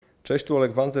Cześć, tu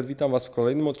Olek Wanzer, witam Was w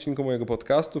kolejnym odcinku mojego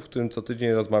podcastu, w którym co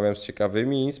tydzień rozmawiam z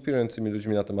ciekawymi, inspirującymi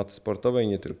ludźmi na tematy sportowe i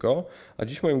nie tylko. A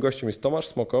dziś moim gościem jest Tomasz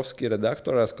Smokowski,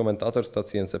 redaktor oraz komentator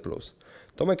stacji NC+.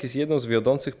 Tomek jest jedną z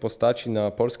wiodących postaci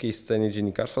na polskiej scenie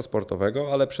dziennikarstwa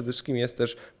sportowego, ale przede wszystkim jest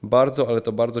też bardzo, ale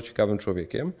to bardzo ciekawym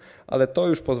człowiekiem. Ale to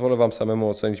już pozwolę Wam samemu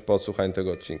ocenić po odsłuchaniu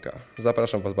tego odcinka.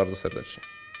 Zapraszam Was bardzo serdecznie.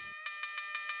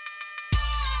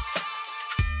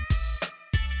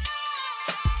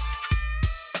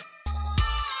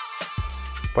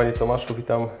 Panie Tomaszu,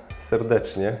 witam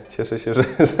serdecznie. Cieszę się, że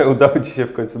udało Ci się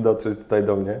w końcu dotrzeć tutaj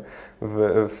do mnie.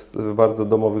 W bardzo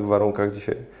domowych warunkach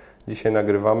dzisiaj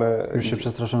nagrywamy. Już się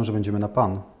przestraszyłem, że będziemy na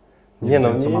pan. Nie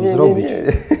wiem, co mam zrobić.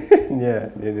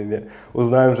 Nie.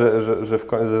 Uznałem,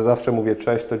 że zawsze mówię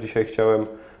cześć, to dzisiaj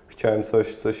chciałem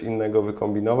coś innego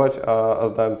wykombinować, a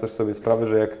zdałem też sobie sprawę,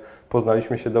 że jak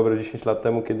poznaliśmy się dobre 10 lat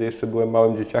temu, kiedy jeszcze byłem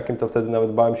małym dzieciakiem, to wtedy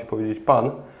nawet bałem się powiedzieć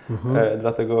pan,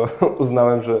 dlatego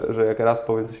uznałem, że jak raz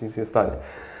powiem, to się nic nie stanie.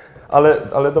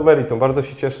 Ale do meritum, bardzo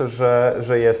się cieszę,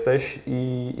 że jesteś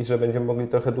i że będziemy mogli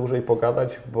trochę dłużej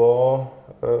pogadać,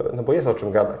 bo jest o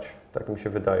czym gadać, tak mi się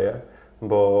wydaje.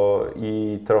 Bo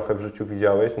i trochę w życiu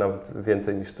widziałeś, nawet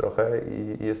więcej niż trochę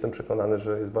i jestem przekonany,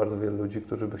 że jest bardzo wielu ludzi,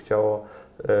 którzy by chciało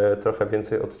trochę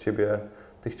więcej od Ciebie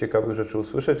tych ciekawych rzeczy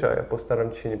usłyszeć, a ja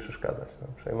postaram Ci się nie przeszkadzać. No,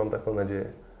 przynajmniej mam taką nadzieję.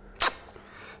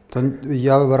 To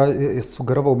ja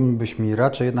sugerowałbym, byś mi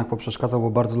raczej jednak poprzeszkadzał, bo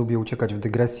bardzo lubię uciekać w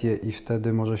dygresję i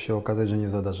wtedy może się okazać, że nie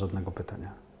zadasz żadnego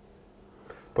pytania.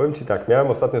 Powiem Ci tak, miałem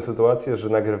ostatnią sytuację, że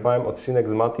nagrywałem odcinek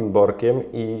z Matim Borkiem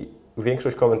i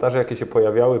większość komentarzy, jakie się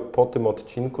pojawiały po tym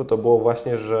odcinku, to było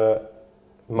właśnie, że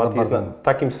Mati jest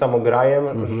takim samograjem,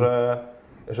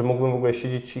 że mógłbym w ogóle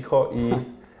siedzieć cicho i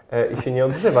się nie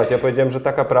odzywać. Ja powiedziałem, że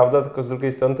taka prawda, tylko z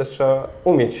drugiej strony też trzeba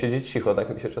umieć siedzieć cicho,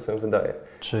 tak mi się czasem wydaje.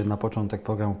 Czy na początek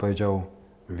programu powiedział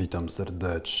witam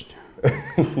serdecznie?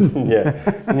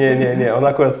 Nie. On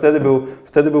akurat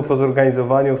wtedy był po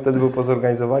zorganizowaniu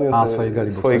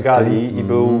swojej gali i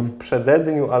był w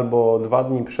przededniu albo 2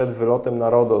 dni przed wylotem na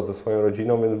RODO ze swoją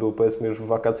rodziną, więc był powiedzmy już w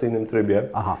wakacyjnym trybie.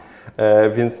 Aha.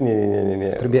 Więc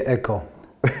nie. W trybie eko.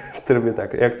 W trybie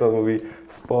tak, jak to mówi,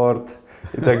 sport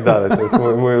i tak dalej. To jest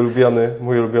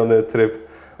mój ulubiony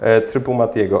tryb u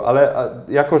Matiego. Ale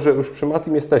jako, że już przy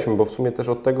Matim jesteśmy, bo w sumie też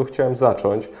od tego chciałem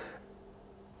zacząć,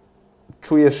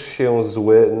 czujesz się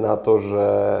zły na to,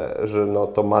 że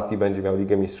to Mati będzie miał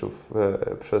Ligę Mistrzów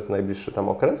przez najbliższy tam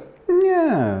okres?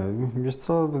 Nie, wiesz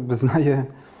co, wyznaję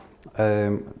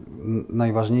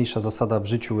najważniejsza zasada w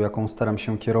życiu, jaką staram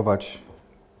się kierować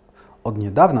od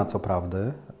niedawna,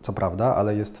 co prawda,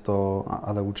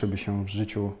 ale uczymy się w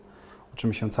życiu,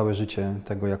 uczymy się całe życie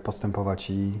tego, jak postępować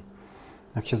i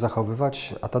jak się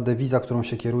zachowywać, a ta dewiza, którą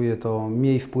się kieruję, to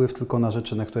miej wpływ tylko na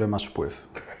rzeczy, na które masz wpływ.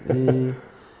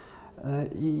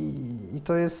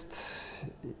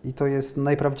 I to jest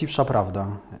najprawdziwsza prawda.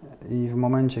 I w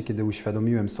momencie, kiedy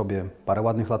uświadomiłem sobie parę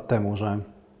ładnych lat temu, że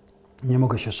nie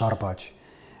mogę się szarpać,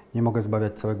 nie mogę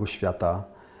zbawiać całego świata,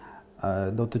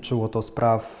 dotyczyło to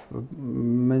spraw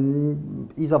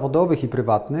i zawodowych, i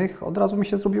prywatnych, od razu mi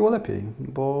się zrobiło lepiej,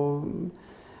 bo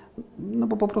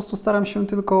po prostu staram się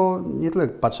tylko nie tyle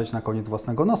patrzeć na koniec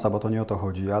własnego nosa, bo to nie o to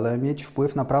chodzi, ale mieć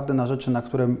wpływ naprawdę na rzeczy, na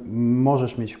które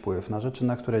możesz mieć wpływ, na rzeczy,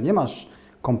 na które nie masz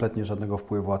kompletnie żadnego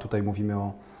wpływu, a tutaj mówimy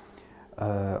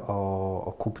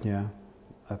o kupnie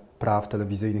praw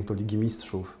telewizyjnych do Ligi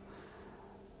Mistrzów.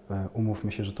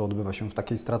 Umówmy się, że to odbywa się w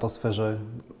takiej stratosferze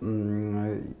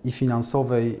i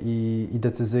finansowej, i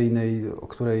decyzyjnej, o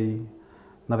której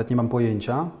nawet nie mam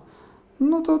pojęcia.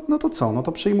 No to co? No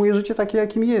to przyjmuję życie takie,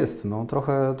 jakim jest. No,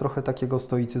 trochę takiego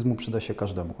stoicyzmu przyda się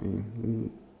każdemu. I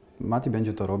Mati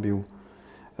będzie to robił.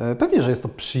 Pewnie, że jest to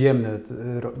przyjemne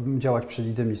działać przy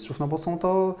Lidze Mistrzów, no bo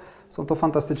są to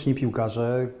fantastyczni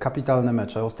piłkarze, kapitalne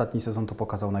mecze. Ostatni sezon to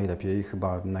pokazał najlepiej,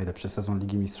 chyba najlepszy sezon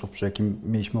Ligi Mistrzów, przy jakim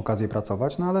mieliśmy okazję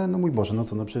pracować. No ale no mój Boże, no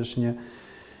co, no przecież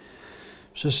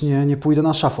nie pójdę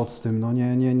na szafot z tym, no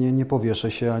nie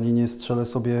powieszę się ani nie strzelę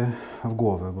sobie w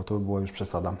głowę, bo to by była już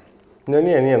przesada. No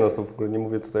nie, to w ogóle nie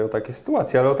mówię tutaj o takiej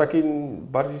sytuacji, ale o takiej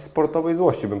bardziej sportowej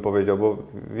złości bym powiedział, bo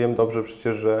wiem dobrze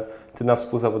przecież, że Ty na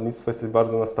współzawodnictwo jesteś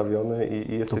bardzo nastawiony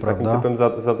i jesteś takim typem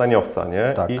zadaniowca,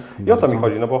 nie? Tak, I o to mi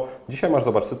chodzi, no bo dzisiaj masz,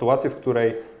 zobacz, sytuację, w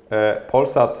której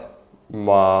Polsat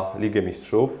ma Ligę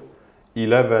Mistrzów,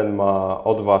 Eleven ma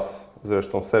od Was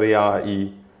zresztą Serie A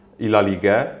i La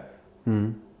Ligę.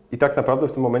 I tak naprawdę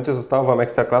w tym momencie została Wam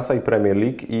Ekstraklasa i Premier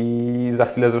League i za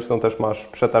chwilę zresztą też masz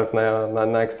przetarg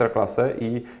na Ekstraklasę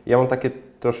i ja mam takie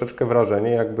troszeczkę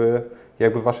wrażenie,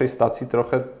 jakby w Waszej stacji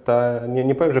trochę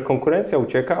nie powiem, że konkurencja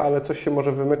ucieka, ale coś się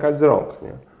może wymykać z rąk,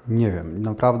 nie? Nie wiem,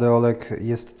 naprawdę Olek,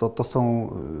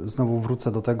 znowu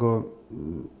wrócę do tego,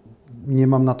 nie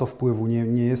mam na to wpływu,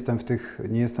 nie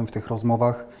jestem w tych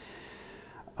rozmowach.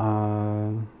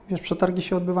 Wiesz, przetargi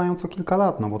się odbywają co kilka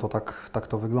lat, no bo to tak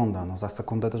to wygląda. No, za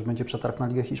sekundę też będzie przetarg na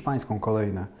Ligę Hiszpańską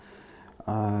kolejny.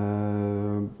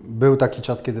 Był taki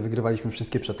czas, kiedy wygrywaliśmy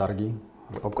wszystkie przetargi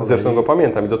po kolei. Zresztą go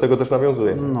pamiętam i do tego też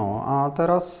nawiązuję. No, a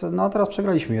teraz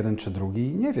przegraliśmy jeden czy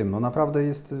drugi. Nie wiem, no naprawdę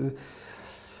jest...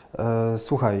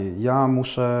 Słuchaj, ja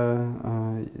muszę...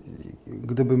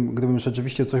 Gdybym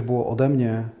rzeczywiście coś było ode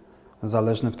mnie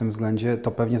zależne w tym względzie,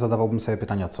 to pewnie zadawałbym sobie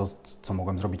pytania, co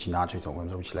mogłem zrobić inaczej, co mogłem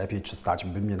zrobić lepiej, czy stać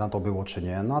by mnie na to było, czy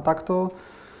nie. No a tak to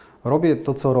robię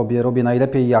to, co robię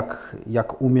najlepiej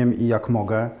jak umiem i jak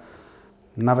mogę.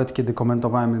 Nawet kiedy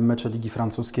komentowałem mecze Ligi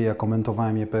Francuskiej, ja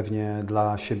komentowałem je pewnie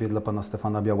dla siebie, dla pana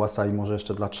Stefana Białasa i może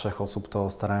jeszcze dla 3 osób, to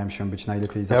starałem się być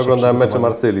najlepiej zawsze. Ja oglądałem mecze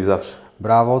Marsylii zawsze.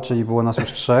 Brawo, czyli było nas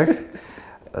już 3.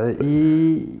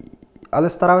 Ale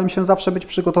starałem się zawsze być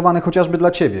przygotowany chociażby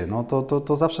dla Ciebie. No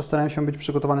to zawsze starałem się być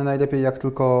przygotowany najlepiej jak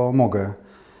tylko mogę.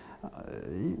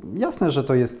 Jasne, że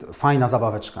to jest fajna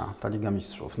zabaweczka, ta Liga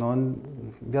Mistrzów. No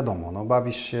wiadomo, no,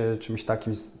 bawisz się czymś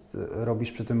takim,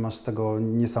 robisz przy tym, masz z tego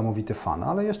niesamowity fan,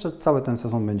 ale jeszcze cały ten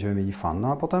sezon będziemy mieli fan,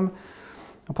 no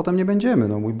a potem nie będziemy,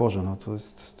 no mój Boże, no to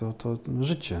jest to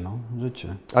życie, no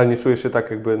życie. Ale nie czujesz się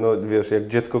tak jakby, no wiesz, jak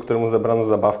dziecko, któremu zabrano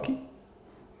zabawki?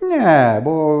 Nie,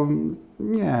 bo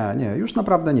nie, już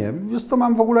naprawdę nie. Wiesz co,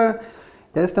 mam w ogóle,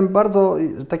 ja jestem bardzo,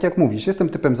 tak jak mówisz, jestem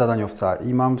typem zadaniowca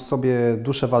i mam w sobie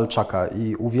duszę walczaka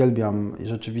i uwielbiam i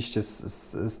rzeczywiście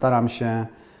staram się,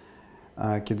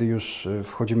 kiedy już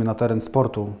wchodzimy na teren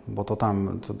sportu, bo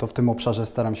to w tym obszarze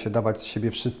staram się dawać z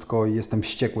siebie wszystko i jestem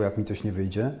wściekły, jak mi coś nie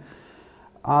wyjdzie.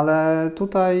 Ale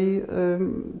tutaj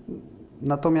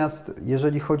natomiast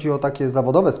jeżeli chodzi o takie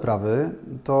zawodowe sprawy,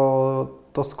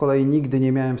 to z kolei nigdy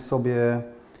nie miałem w sobie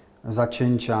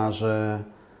zacięcia, że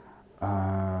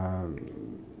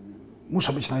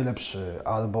muszę być najlepszy,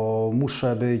 albo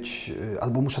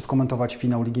muszę skomentować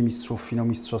finał Ligi Mistrzów, finał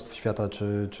Mistrzostw Świata,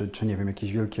 czy nie wiem,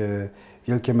 jakieś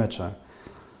wielkie mecze.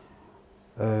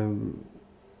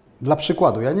 Dla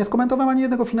przykładu, ja nie skomentowałem ani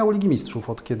jednego finału Ligi Mistrzów,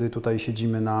 od kiedy tutaj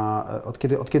siedzimy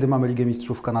od kiedy mamy Ligę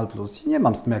Mistrzów w Kanal Plus. I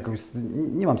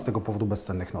nie mam z tego powodu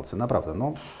bezsennych nocy, naprawdę.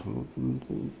 No,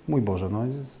 mój Boże, no,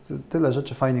 jest tyle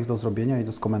rzeczy fajnych do zrobienia i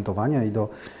do skomentowania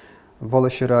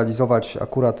wolę się realizować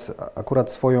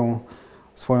akurat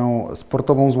swoją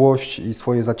sportową złość i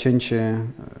swoje zacięcie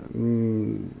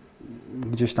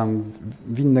gdzieś tam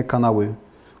w inne kanały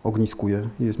ogniskuję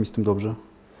i jest mi z tym dobrze.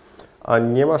 A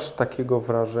nie masz takiego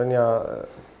wrażenia,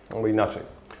 bo inaczej,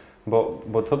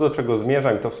 bo to, do czego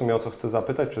zmierzam i to w sumie o co chcę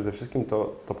zapytać przede wszystkim,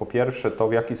 to po pierwsze to,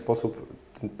 w jaki sposób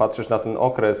patrzysz na ten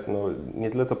okres, no nie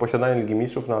tyle co posiadania Ligi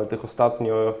Mistrzów, no ale tych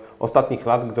ostatnich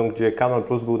lat, gdzie Kanal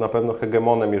Plus był na pewno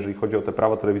hegemonem, jeżeli chodzi o te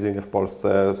prawa telewizyjne w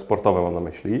Polsce, sportowe mam na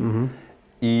myśli. Mhm.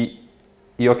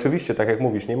 I oczywiście, tak jak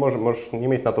mówisz, możesz nie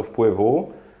mieć na to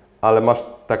wpływu, ale masz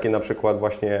takie na przykład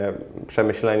właśnie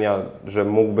przemyślenia, że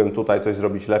mógłbym tutaj coś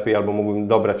zrobić lepiej, albo mógłbym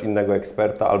dobrać innego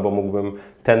eksperta, albo mógłbym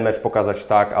ten mecz pokazać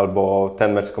tak, albo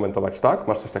ten mecz skomentować tak?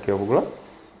 Masz coś takiego w ogóle?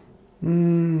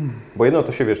 Bo jedno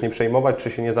to się, wiesz, nie przejmować, czy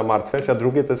się nie zamartwiać, a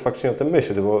drugie to jest faktycznie o tym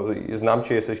myśleć, bo znam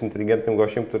Cię, jesteś inteligentnym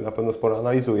gościem, który na pewno sporo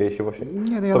analizuje i się właśnie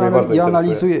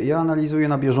ja analizuję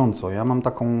na bieżąco. Ja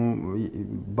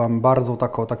mam bardzo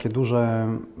takie duże...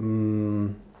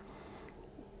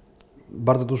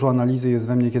 Bardzo dużo analizy jest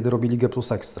we mnie, kiedy robię Ligę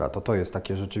Plus Ekstra. To jest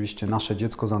takie rzeczywiście nasze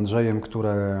dziecko z Andrzejem,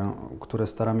 które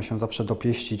staramy się zawsze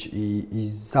dopieścić i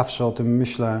zawsze o tym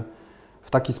myślę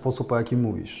w taki sposób, o jakim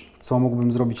mówisz. Co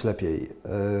mógłbym zrobić lepiej?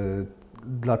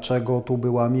 Dlaczego tu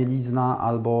była mielizna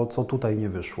albo co tutaj nie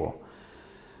wyszło?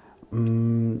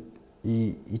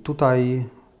 I tutaj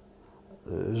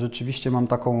rzeczywiście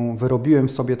wyrobiłem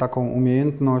w sobie taką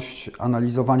umiejętność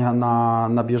analizowania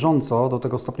na bieżąco do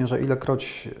tego stopnia, że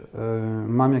ilekroć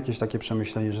mam jakieś takie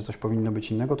przemyślenie, że coś powinno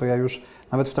być innego, to ja już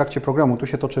nawet w trakcie programu, tu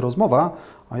się toczy rozmowa,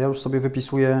 a ja już sobie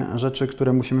wypisuję rzeczy,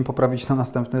 które musimy poprawić na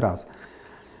następny raz,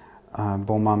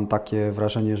 bo mam takie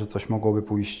wrażenie, że coś mogłoby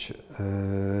pójść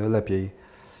lepiej.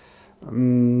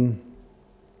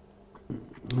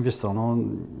 Wiesz co, no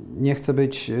nie chcę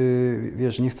być,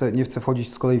 nie chcę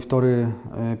wchodzić z kolei w tory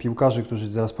piłkarzy,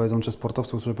 którzy zaraz powiedzą, czy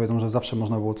sportowców, którzy powiedzą, że zawsze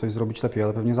można było coś zrobić lepiej,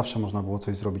 ale pewnie zawsze można było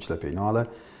coś zrobić lepiej, no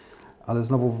ale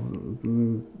znowu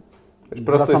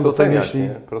wracam do tej myśli.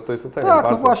 Prosto jest oceniać. Tak,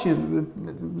 bardzo. No właśnie,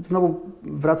 znowu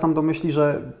wracam do myśli,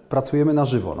 że pracujemy na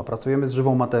żywo, pracujemy z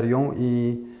żywą materią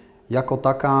i jako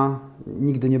taka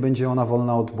nigdy nie będzie ona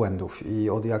wolna od błędów i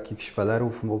od jakichś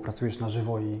felerów, bo pracujesz na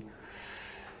żywo i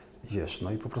wiesz,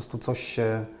 no i po prostu coś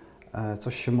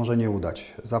się może nie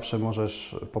udać. Zawsze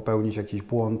możesz popełnić jakiś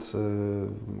błąd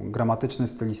gramatyczny,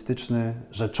 stylistyczny,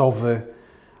 rzeczowy,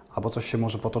 albo coś się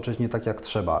może potoczyć nie tak jak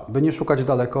trzeba. By nie szukać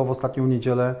daleko, w ostatnią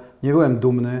niedzielę nie byłem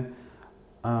dumny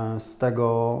z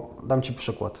tego. Dam Ci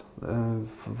przykład.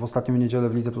 W ostatnią niedzielę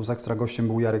w Lidze Plus Ekstra gościem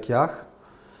był Jarek Jach,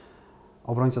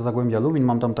 obrońca Zagłębia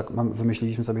Lubin.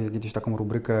 Wymyśliliśmy sobie kiedyś taką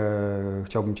rubrykę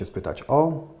Chciałbym Cię spytać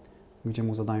o, gdzie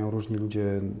mu zadają różni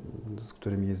ludzie, z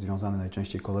którymi jest związany,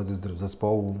 najczęściej koledzy z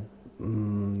zespołu,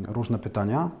 różne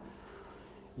pytania.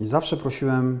 I zawsze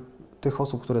prosiłem tych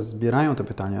osób, które zbierają te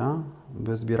pytania,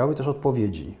 by zbierały też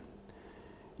odpowiedzi.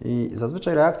 I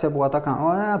zazwyczaj reakcja była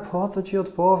taka, po co Ci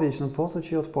odpowiedź, no po co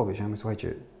Ci odpowiedź? Ja mówię,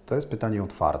 słuchajcie, to jest pytanie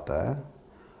otwarte,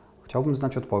 chciałbym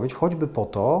znać odpowiedź, choćby po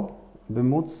to, by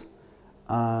móc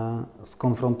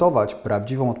skonfrontować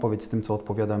prawdziwą odpowiedź z tym, co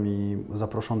odpowiada mi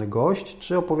zaproszony gość,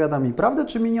 czy opowiada mi prawdę,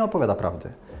 czy mi nie opowiada prawdy.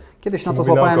 Kiedyś na to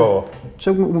złapałem,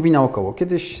 czy mówi naokoło.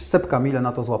 Kiedyś Sepka Mile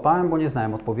na to złapałem, bo nie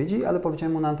znałem odpowiedzi, ale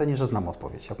powiedziałem mu na antenie, że znam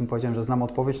odpowiedź. Jak mu powiedziałem, że znam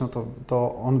odpowiedź, no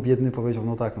to on biedny powiedział,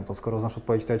 no tak, no to skoro znasz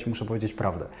odpowiedź, to ja Ci muszę powiedzieć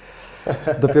prawdę.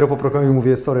 Dopiero po programie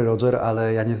mówię, sorry Roger,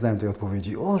 ale ja nie znałem tej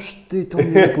odpowiedzi. Oż Ty to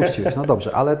mnie wypuściłeś. No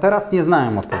dobrze, ale teraz nie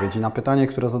znałem odpowiedzi na pytanie,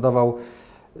 które zadawał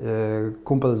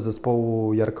kumpel z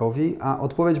zespołu Jarkowi, a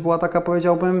odpowiedź była taka,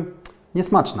 powiedziałbym,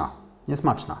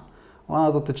 niesmaczna.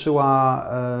 Ona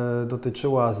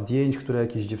dotyczyła zdjęć, które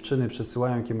jakieś dziewczyny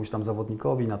przesyłają jakiemuś tam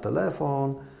zawodnikowi na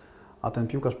telefon, a ten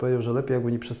piłkarz powiedział, że lepiej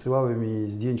jakby nie przesyłały mi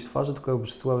zdjęć twarzy, tylko jakby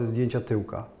przesyłały zdjęcia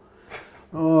tyłka.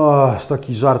 O,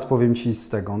 taki żart, powiem Ci, z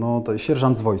tego, no to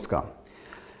sierżant z wojska.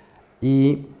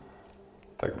 I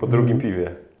tak po drugim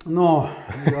piwie. No,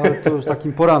 ale to już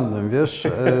takim porannym, wiesz,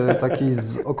 taki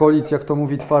z okolic, jak to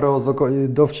mówi Twaro,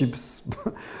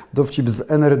 dowcip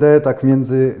z NRD, tak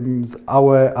między z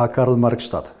Aue a Karl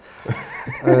Marxstadt.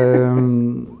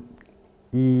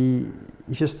 I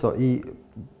wiesz co, i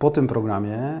po tym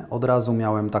programie od razu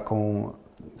miałem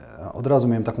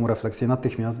taką refleksję,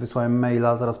 natychmiast wysłałem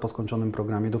maila zaraz po skończonym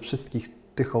programie do wszystkich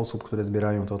tych osób, które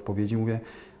zbierają te odpowiedzi. Mówię,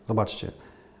 zobaczcie,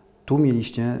 tu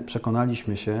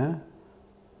przekonaliśmy się,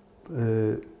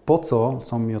 po co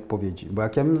są mi odpowiedzi. Bo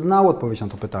jak ja bym znał odpowiedź na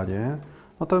to pytanie,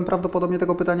 no to bym prawdopodobnie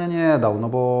tego pytania nie dał, no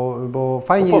bo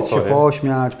fajnie jest się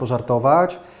pośmiać,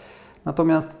 pożartować.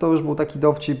 Natomiast to już był taki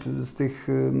dowcip z tych,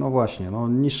 no właśnie, no,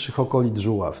 niższych okolic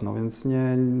Żuław, no więc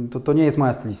to nie jest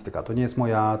moja stylistyka,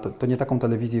 to nie taką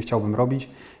telewizję chciałbym robić.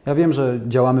 Ja wiem, że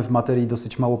działamy w materii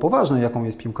dosyć mało poważnej, jaką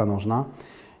jest piłka nożna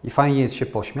i fajnie jest się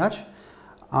pośmiać,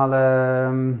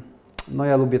 ale no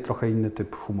ja lubię trochę inny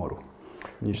typ humoru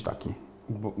niż taki.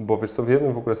 Bo wiesz co, w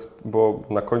jednym w ogóle, bo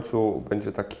na końcu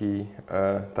będzie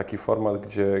taki format,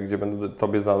 gdzie będę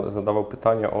Tobie zadawał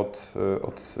pytania od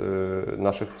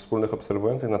naszych wspólnych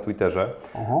obserwujących na Twitterze.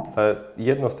 Aha.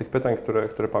 Jedno z tych pytań,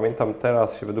 które pamiętam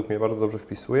teraz, się według mnie bardzo dobrze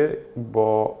wpisuje,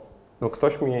 bo no,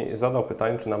 ktoś mi zadał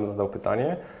pytanie, czy nam zadał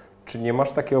pytanie, czy nie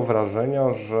masz takiego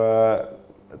wrażenia, że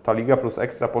ta Liga Plus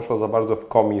Ekstra poszła za bardzo w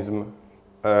komizm,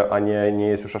 a nie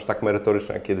jest już aż tak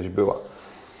merytoryczna, jak kiedyś była?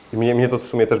 I mnie to w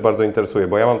sumie też bardzo interesuje,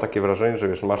 bo ja mam takie wrażenie, że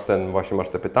wiesz, masz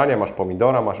te pytania, masz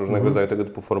pomidora, masz różnego rodzaju tego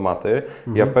typu formaty.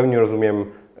 Ja w pełni rozumiem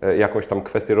jakąś tam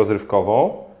kwestię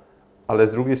rozrywkową, ale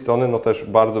z drugiej strony no też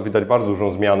widać bardzo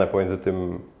dużą zmianę pomiędzy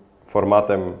tym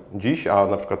formatem dziś, a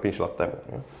na przykład 5 lat temu.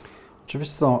 Nie?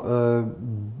 Oczywiście co,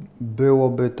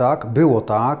 było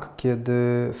tak,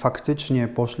 kiedy faktycznie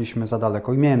poszliśmy za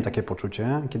daleko i miałem takie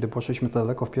poczucie, kiedy poszliśmy za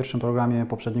daleko w pierwszym programie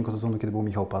poprzedniego sezonu, kiedy był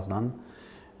Michał Pazdan.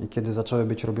 I kiedy zaczęły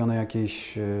być robione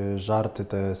jakieś żarty,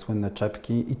 te słynne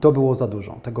czepki, i to było za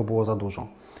dużo, tego było za dużo.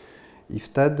 I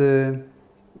wtedy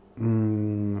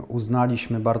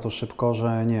uznaliśmy bardzo szybko,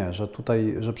 że nie, że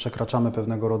tutaj, że przekraczamy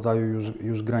pewnego rodzaju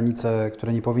już granice,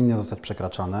 które nie powinny zostać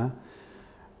przekraczane,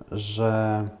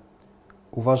 że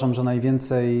uważam, że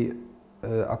najwięcej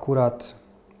akurat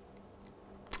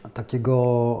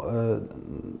takiego,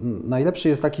 najlepszy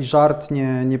jest taki żart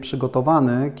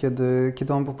nieprzygotowany,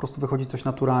 kiedy on po prostu wychodzi coś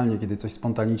naturalnie, kiedy coś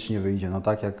spontanicznie wyjdzie, no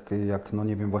tak jak no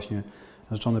nie wiem, właśnie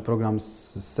rzeczony program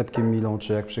z Sepkiem Milą,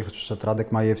 czy jak przyszedł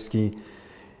Radek Majewski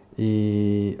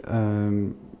i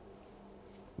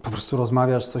po prostu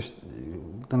rozmawiasz coś,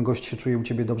 ten gość się czuje u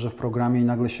Ciebie dobrze w programie i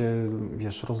nagle się,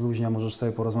 wiesz, rozluźnia, możesz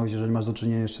sobie porozmawiać, jeżeli masz do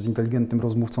czynienia jeszcze z inteligentnym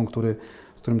rozmówcą,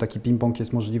 z którym taki ping-pong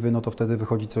jest możliwy, no to wtedy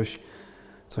wychodzi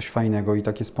coś fajnego i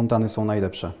takie spontany są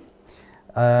najlepsze.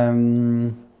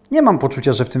 Nie mam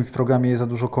poczucia, że w tym programie jest za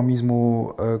dużo komizmu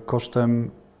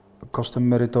kosztem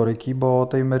merytoryki, bo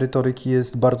tej merytoryki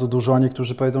jest bardzo dużo, a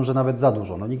niektórzy powiedzą, że nawet za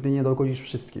dużo. No nigdy nie dogodzisz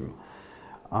wszystkim.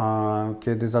 A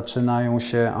kiedy zaczynają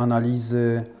się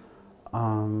analizy,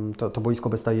 to boisko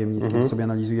bez tajemnic, kiedy sobie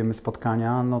analizujemy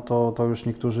spotkania, no to już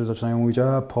niektórzy zaczynają mówić,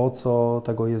 a po co,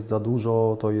 tego jest za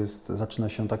dużo, zaczyna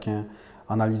się takie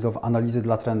analizy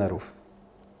dla trenerów.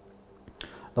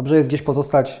 Dobrze jest gdzieś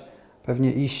pozostać,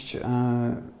 pewnie iść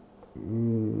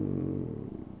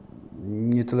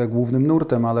nie tyle głównym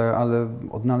nurtem, ale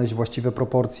odnaleźć właściwe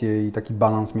proporcje i taki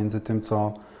balans między tym,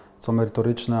 co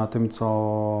merytoryczne, a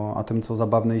tym, co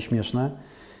zabawne i śmieszne.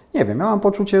 Nie wiem, ja mam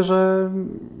poczucie, że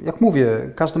jak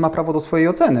mówię, każdy ma prawo do swojej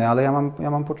oceny, ale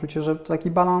ja mam poczucie, że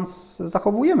taki balans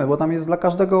zachowujemy, bo tam jest dla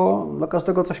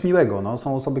każdego coś miłego. No,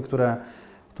 są osoby,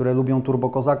 które lubią Turbo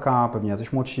Kozaka, pewnie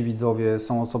jacyś młodsi widzowie,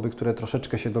 są osoby, które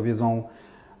troszeczkę się dowiedzą,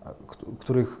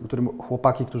 którym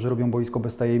chłopaki, którzy robią Boisko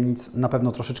bez tajemnic, na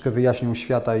pewno troszeczkę wyjaśnią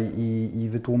świata i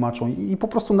wytłumaczą i po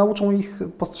prostu nauczą ich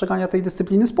postrzegania tej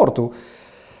dyscypliny sportu.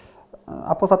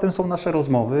 A poza tym są nasze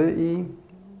rozmowy i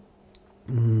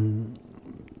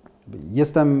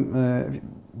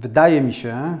wydaje mi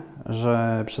się,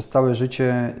 że przez całe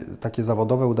życie takie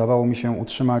zawodowe udawało mi się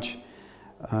utrzymać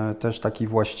też taki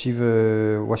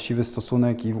właściwy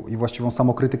stosunek i właściwą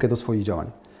samokrytykę do swoich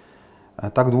działań.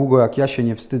 Tak długo jak ja się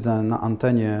nie wstydzę na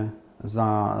antenie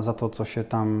za to, co się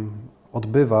tam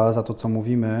odbywa, za to, co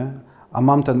mówimy, a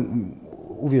mam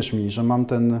uwierz mi, że mam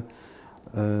ten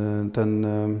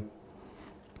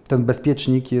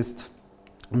bezpiecznik jest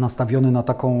nastawiony na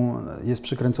jest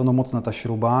przykręcona mocna ta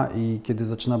śruba i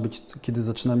kiedy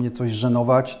zaczyna mnie coś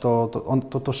żenować,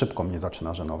 to szybko mnie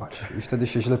zaczyna żenować i wtedy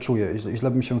się źle czuję,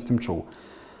 źle bym się z tym czuł.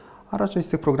 A raczej z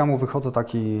tych programów wychodzę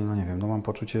taki, no nie wiem, no mam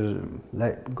poczucie, że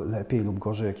lepiej lub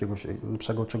gorzej jakiegoś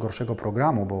lepszego czy gorszego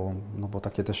programu, bo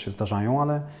takie też się zdarzają,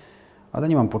 ale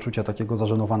nie mam poczucia takiego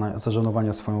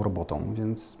zażenowania swoją robotą,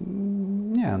 więc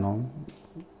nie, no.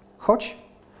 Choć,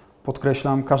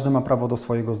 podkreślam, każdy ma prawo do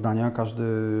swojego zdania, każdy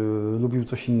lubił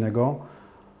coś innego.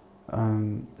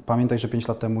 Pamiętaj, że 5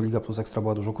 lat temu Liga Plus Ekstra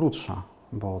była dużo krótsza,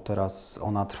 bo teraz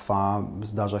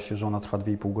zdarza się, że ona trwa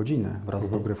 2,5 godziny wraz z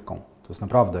dogrywką. To jest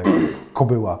naprawdę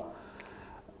kobyła.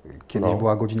 Kiedyś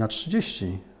była godzina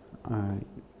 30.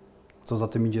 Co za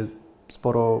tym idzie,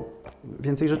 sporo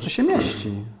więcej rzeczy się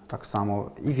mieści. Tak samo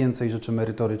i więcej rzeczy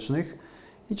merytorycznych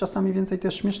i czasami więcej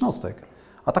też śmiesznostek.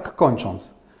 A tak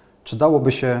kończąc, czy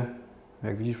dałoby się,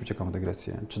 jak widzisz, uciekam w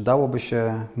dygresję, czy dałoby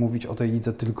się mówić o tej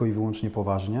lidze tylko i wyłącznie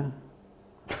poważnie?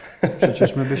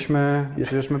 Przecież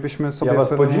my byśmy sobie... Ja was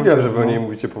podziwiam, że wy o niej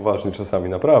mówicie poważnie czasami,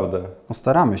 naprawdę. No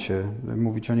staramy się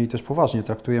mówić o niej też poważnie.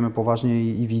 Traktujemy poważnie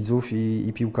i widzów,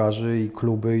 i piłkarzy, i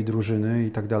kluby, i drużyny,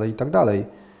 i tak dalej, i tak dalej.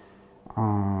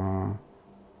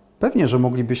 Pewnie, że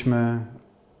moglibyśmy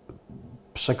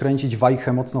przekręcić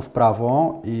wajchę mocno w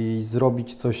prawo i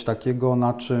zrobić coś takiego,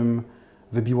 na czym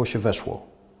wybiło się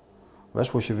weszło.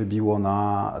 Weszło się wybiło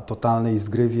na totalnej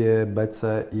zgrywie,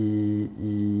 bece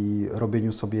i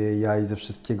robieniu sobie jaj ze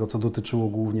wszystkiego, co dotyczyło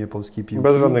głównie polskiej piłki.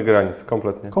 Bez żadnych granic,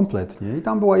 kompletnie. Kompletnie. I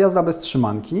tam była jazda bez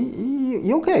trzymanki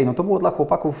i okej, no to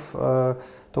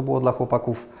było dla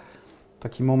chłopaków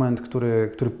taki moment,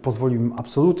 który pozwolił im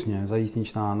absolutnie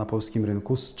zaistnieć na polskim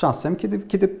rynku. Z czasem,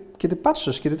 kiedy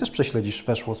patrzysz, kiedy też prześledzisz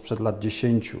weszło sprzed lat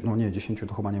 10, no nie, 10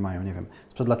 to chyba nie mają, nie wiem,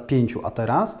 sprzed lat 5, a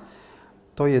teraz,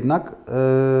 to jednak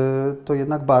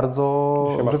bardzo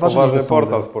Dzisiaj masz wyważone poważny sądy.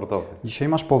 portal sportowy. Dzisiaj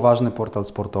masz poważny portal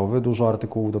sportowy, dużo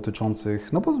artykułów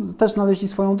dotyczących, no bo też znaleźli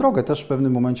swoją drogę, też w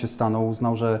pewnym momencie stanął,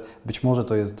 uznał, że być może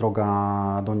to jest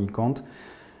droga donikąd.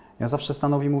 Ja zawsze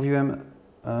Stanowi mówiłem,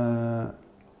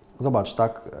 zobacz,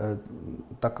 tak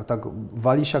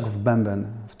walisz jak w bęben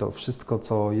w to wszystko,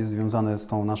 co jest związane z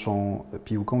tą naszą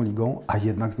piłką, ligą, a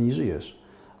jednak z niej żyjesz.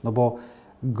 No bo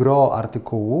gro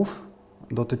artykułów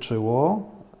dotyczyło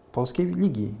polskiej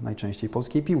ligi, najczęściej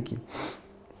polskiej piłki.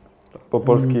 Po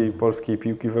polskiej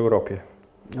piłki w Europie.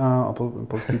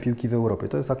 Polskiej piłki w Europie.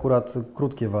 To jest akurat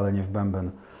krótkie walenie w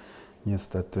bęben,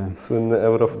 niestety. Słynny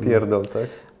euro wpierdol, tak?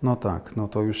 No tak, no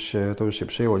to już się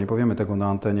przyjęło. Nie powiemy tego na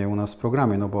antenie u nas w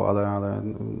programie, no bo ale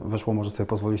weszło może sobie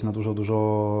pozwolić na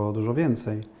dużo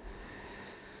więcej.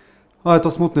 Ale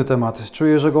to smutny temat.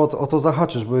 Czuję, że go o to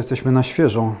zahaczysz, bo jesteśmy na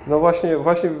świeżo. No właśnie,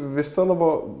 wiesz co, no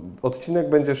bo odcinek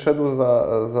będzie szedł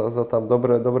za tam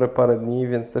dobre parę dni,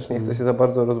 więc też nie chcę się za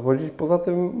bardzo rozwodzić. Poza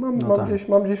tym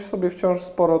mam gdzieś w sobie wciąż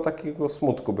sporo takiego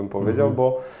smutku, bym powiedział,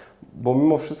 bo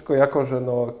mimo wszystko jako, że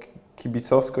no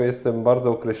kibicowsko jestem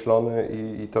bardzo określony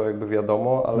i to jakby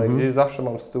wiadomo, ale gdzieś zawsze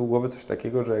mam z tyłu głowy coś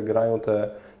takiego, że jak grają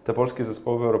te polskie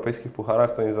zespoły w europejskich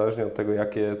pucharach, to niezależnie od tego,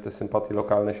 jakie te sympatie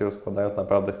lokalne się rozkładają, to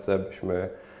naprawdę chcę,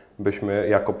 byśmy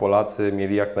jako Polacy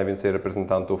mieli jak najwięcej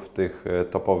reprezentantów w tych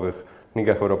topowych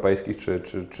ligach europejskich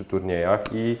czy turniejach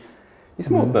i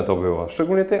smutne to było,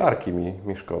 szczególnie tej Arki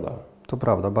mi szkoda. To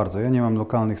prawda, bardzo. Ja nie mam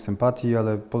lokalnych sympatii,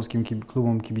 ale polskim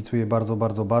klubom kibicuję bardzo,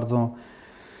 bardzo, bardzo.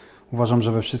 Uważam,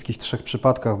 że we wszystkich 3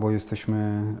 przypadkach, bo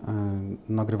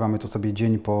nagrywamy to sobie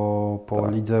dzień po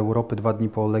Lidze Europy, 2 dni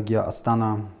po Legia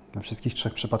Astana. We wszystkich 3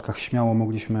 przypadkach śmiało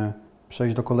mogliśmy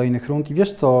przejść do kolejnych rund. I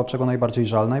wiesz co, czego najbardziej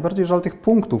żal? Najbardziej żal tych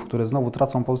punktów, które znowu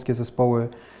tracą polskie zespoły.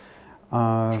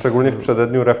 Szczególnie w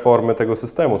przededniu reformy tego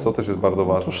systemu, co też jest bardzo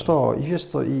ważne. Otóż to, i wiesz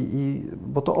co,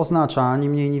 bo to oznacza ni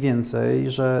mniej, ni więcej,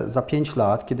 że za 5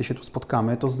 lat, kiedy się tu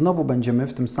spotkamy, to znowu będziemy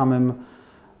w tym samym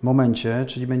momencie,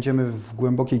 czyli będziemy w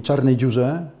głębokiej czarnej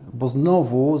dziurze, bo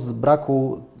znowu z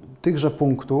braku tychże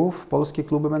punktów polskie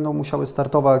kluby będą musiały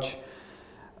startować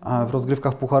w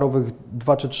rozgrywkach pucharowych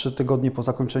 2 czy 3 tygodnie po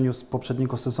zakończeniu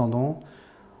poprzedniego sezonu,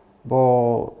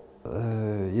 bo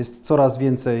jest coraz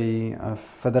więcej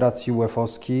federacji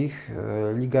UEFA-owskich.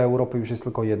 Liga Europy już jest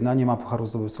tylko jedna, nie ma pucharu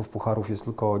zdobywców pucharów,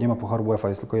 nie ma pucharu UEFA,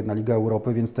 jest tylko jedna Liga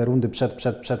Europy, więc te rundy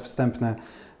przedwstępne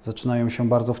zaczynają się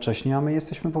bardzo wcześnie, a my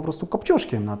jesteśmy po prostu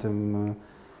kopciuszkiem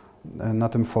na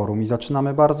tym forum i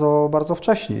zaczynamy bardzo, bardzo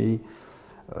wcześnie.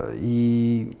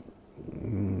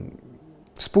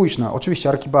 Spójrz oczywiście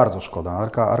Arki bardzo szkoda.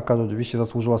 Arka oczywiście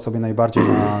zasłużyła sobie najbardziej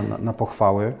na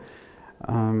pochwały.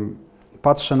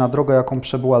 Patrzę na drogę, jaką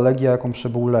przebyła Legia, jaką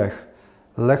przebył Lech.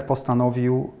 Lech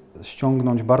postanowił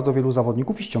ściągnąć bardzo wielu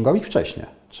zawodników i ściągał ich wcześnie,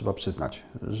 trzeba przyznać,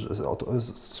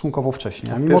 stosunkowo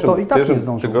wcześnie. A mimo to i tak nie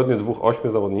zdążył. W tygodniu 2-8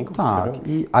 zawodników? Tak,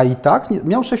 i tak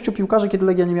miał 6 piłkarzy, kiedy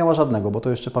Legia nie miała żadnego, bo to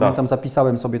jeszcze pamiętam,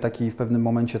 zapisałem sobie w pewnym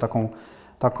momencie taką...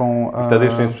 I wtedy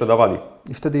jeszcze nie sprzedawali.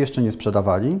 I wtedy jeszcze nie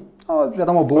sprzedawali. No,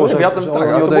 wiadomo było, że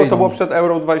to było przed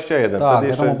Euro 21. Tak,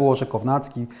 wtedy wiadomo było, że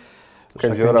Kownacki,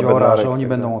 Kędziora, że oni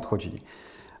będą odchodzili.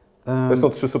 To są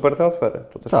 3 super transfery,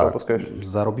 to też trzeba podkreślić.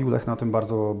 Zarobił Lech na tym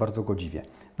bardzo, bardzo godziwie.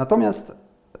 Natomiast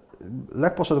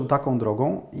Lech poszedł taką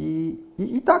drogą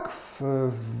i tak w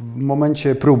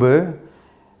momencie próby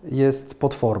jest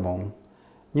pod formą.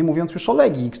 Nie mówiąc już o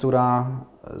Legii, która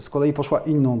z kolei poszła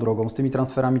inną drogą. Z tymi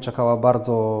transferami czekała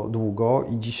bardzo długo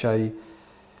i dzisiaj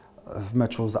w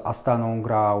meczu z Astaną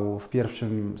grał w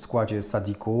pierwszym składzie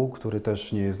Sadiku, który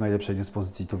też nie jest w najlepszej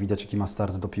dyspozycji. Tu widać, jaki ma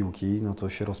start do piłki, no to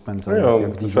się rozpędza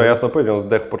jak diesel. Trzeba jasno powiedzieć, on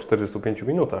zdechł po 45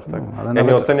 minutach. Tak? Ja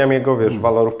nie oceniam jego,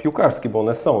 walorów piłkarskich, bo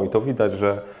one są i to widać,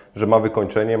 że ma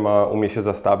wykończenie, umie się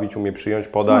zastawić, umie przyjąć,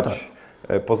 podać,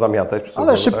 pozamiatać.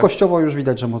 Ale szybkościowo już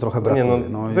widać, że mu trochę brakuje.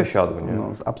 Wysiadł.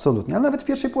 Absolutnie. Ale nawet w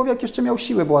pierwszej połowie, jak jeszcze miał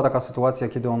siłę, była taka sytuacja,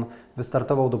 kiedy on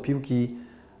wystartował do piłki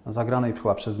zagranej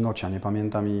chyba przez Nocia, nie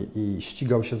pamiętam, i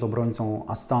ścigał się z obrońcą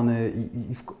Astany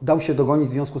i dał się dogonić,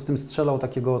 w związku z tym strzelał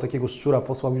takiego szczura,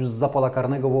 posłał już zza pola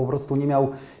karnego, bo po prostu nie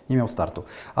miał startu.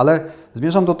 Ale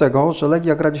zmierzam do tego, że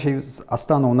Legia gra dzisiaj z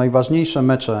Astaną najważniejsze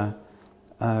mecze,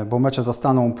 bo mecze z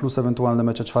Astaną plus ewentualne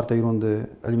mecze 4. rundy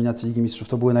eliminacji Ligi Mistrzów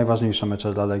to były najważniejsze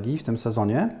mecze dla Legii w tym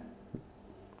sezonie.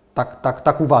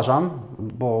 Tak uważam,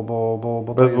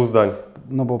 bo bez dwóch zdań.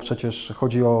 No bo przecież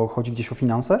chodzi gdzieś o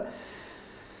finanse.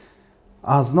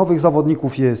 A z nowych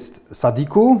zawodników jest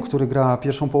Sadiku, który gra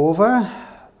pierwszą połowę.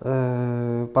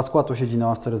 Pasquato siedzi na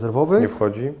ławce rezerwowych. Nie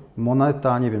wchodzi.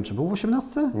 Moneta, nie wiem, czy był w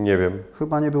 18? Nie wiem.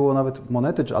 Chyba nie było nawet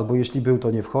Monety, albo jeśli był,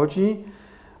 to nie wchodzi.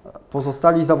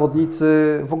 Pozostali zawodnicy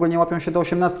w ogóle nie łapią się do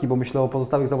 18, bo myślę o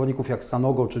pozostałych zawodników jak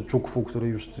Sanogo czy Czukwu, który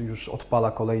już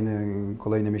odpala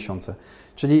kolejne miesiące.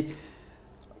 Czyli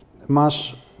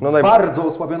masz bardzo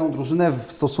osłabioną drużynę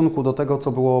w stosunku do tego,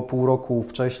 co było pół roku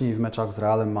wcześniej w meczach z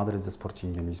Realem Madryt ze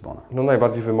Sportingiem Lizbona.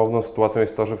 Najbardziej wymowną sytuacją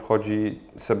jest to, że wchodzi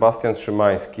Sebastian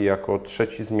Szymański jako 3.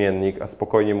 zmiennik, a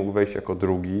spokojnie mógł wejść jako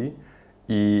 2.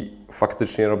 i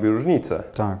faktycznie robi różnicę.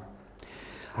 Tak.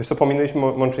 Wiesz co, pominęliśmy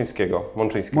Mączyńskiego.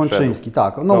 Mączyński,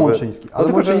 tak. Mączyński.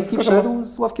 Ale Mączyński wszedł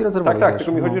z ławki rezerwowej. Tak,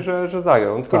 tylko mi chodzi, że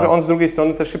zagrał. Tylko, że on z drugiej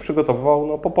strony też się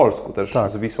przygotowywał po polsku, też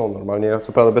z Wisłą normalnie,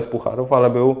 co prawda bez pucharów, ale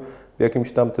był w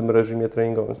jakimś tam tym reżimie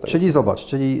treningowym. Czyli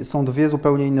zobacz, są 2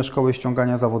 zupełnie inne szkoły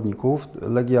ściągania zawodników.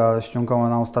 Legia ściągała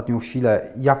na ostatnią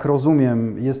chwilę. Jak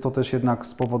rozumiem, jest to też jednak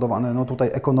spowodowane, tutaj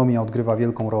ekonomia odgrywa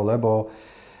wielką rolę, bo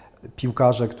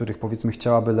piłkarze, których powiedzmy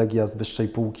chciałaby Legia z wyższej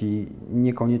półki,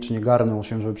 niekoniecznie garną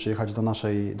się, żeby przyjechać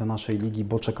do naszej ligi,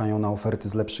 bo czekają na oferty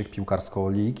z lepszych piłkarsko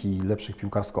lig i lepszych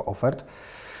piłkarsko ofert.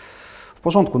 W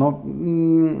porządku,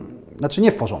 znaczy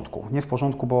nie w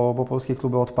porządku, bo polskie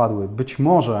kluby odpadły. Być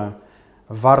może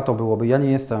warto byłoby, ja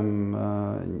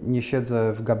nie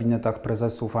siedzę w gabinetach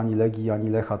prezesów ani Legii, ani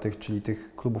Lecha, czyli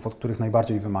tych klubów, od których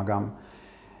najbardziej wymagam.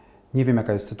 Nie wiem,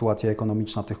 jaka jest sytuacja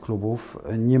ekonomiczna tych klubów,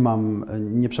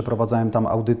 nie przeprowadzałem tam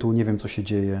audytu, nie wiem, co się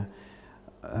dzieje,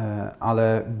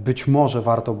 ale być może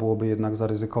warto byłoby jednak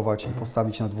zaryzykować i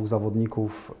postawić na 2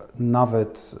 zawodników,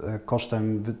 nawet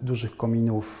kosztem dużych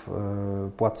kominów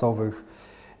płacowych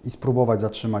i spróbować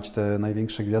zatrzymać te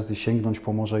największe gwiazdy, sięgnąć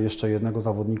po może jeszcze jednego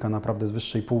zawodnika naprawdę z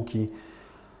wyższej półki,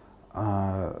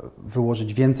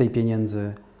 wyłożyć więcej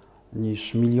pieniędzy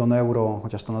niż 1 000 000 euro,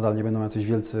 chociaż to nadal nie będą jacyś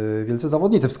wielcy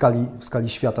zawodnicy w skali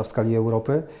świata, w skali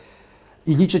Europy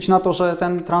I liczyć na to, że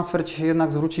ten transfer ci się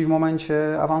jednak zwróci w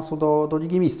momencie awansu do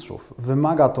Ligi Mistrzów.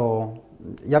 Wymaga to,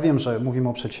 ja wiem, że mówimy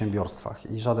o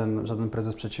przedsiębiorstwach i żaden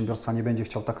prezes przedsiębiorstwa nie będzie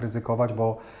chciał tak ryzykować,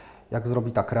 bo jak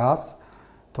zrobi tak raz,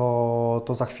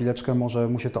 to za chwileczkę może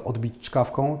mu się to odbić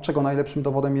czkawką, czego najlepszym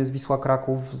dowodem jest Wisła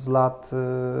Kraków z lat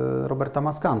Roberta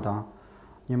Maskanta.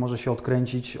 Nie może się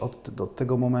odkręcić od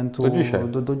tego momentu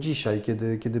do dzisiaj,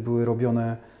 kiedy były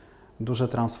robione duże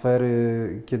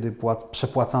transfery, kiedy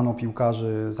przepłacano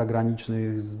piłkarzy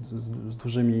zagranicznych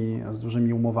z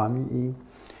dużymi umowami i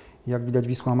jak widać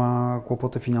Wisła ma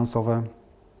kłopoty finansowe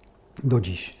do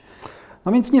dziś.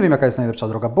 No więc nie wiem, jaka jest najlepsza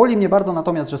droga. Boli mnie bardzo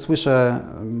natomiast, że słyszę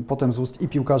potem z ust i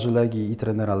piłkarzy Legii, i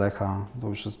trenera Lecha, to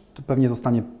już pewnie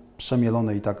zostanie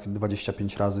przemielone i tak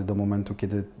 25 razy do momentu,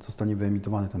 kiedy zostanie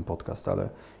wyemitowany ten podcast, ale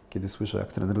kiedy słyszę,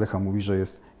 jak trener Lecha mówi, że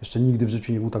jeszcze nigdy w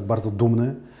życiu nie był tak bardzo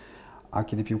dumny, a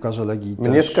kiedy piłkarze Legii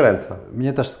Mnie skręca.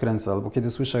 Mnie też skręca, albo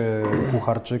kiedy słyszę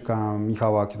Kucharczyka,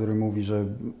 Michała, który mówi, że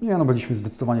byliśmy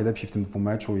zdecydowanie lepsi w tym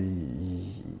dwumeczu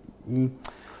i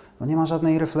no nie ma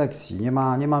żadnej refleksji,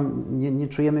 nie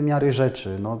czujemy miary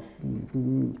rzeczy. No,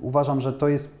 uważam, że to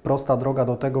jest prosta droga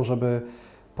do tego, żeby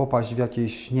popaść w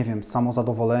jakieś, nie wiem,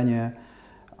 samozadowolenie,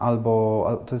 albo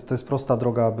to jest prosta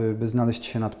droga, by znaleźć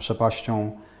się nad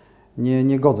przepaścią.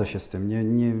 Nie godzę się z tym.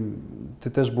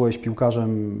 Ty też byłeś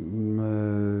piłkarzem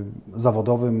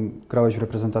zawodowym, grałeś w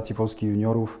reprezentacji Polski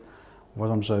juniorów.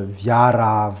 Uważam, że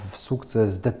wiara w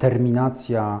sukces,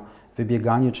 determinacja,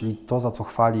 wybieganie, czyli to, za co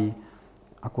chwali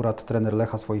akurat trener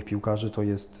Lecha swoich piłkarzy,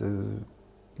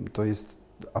 to jest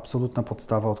absolutna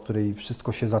podstawa, od której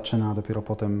wszystko się zaczyna, a dopiero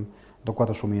potem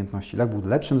dokładasz umiejętności. Lech był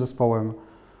lepszym zespołem,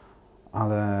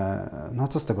 ale no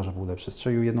co z tego, że był lepszy?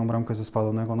 Strzelił jedną bramkę ze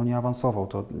spalonego, no nie awansował.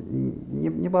 To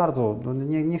nie bardzo,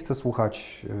 nie chcę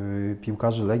słuchać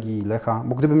piłkarzy Legii i Lecha,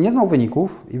 bo gdybym nie znał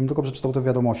wyników i bym tylko przeczytał te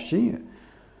wiadomości,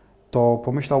 to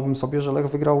pomyślałbym sobie, że Lech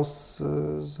wygrał z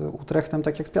Utrechtem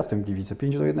tak jak z Piastem Gliwice,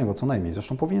 5-1 co najmniej.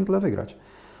 Zresztą powinien tyle wygrać.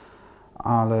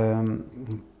 Ale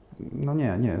no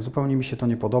nie, zupełnie mi się to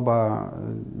nie podoba.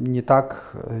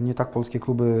 Nie tak polskie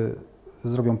kluby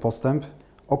zrobią postęp.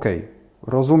 Okej,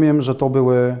 rozumiem, że to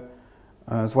były,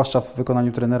 zwłaszcza w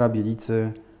wykonaniu trenera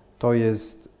Bielicy, to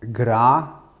jest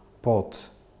gra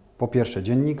po pierwsze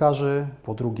dziennikarzy,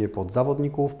 po drugie pod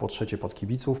zawodników, po trzecie pod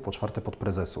kibiców, po czwarte pod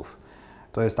prezesów.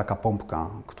 To jest taka pompka,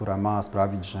 która ma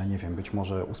sprawić, że nie wiem, być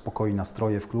może uspokoi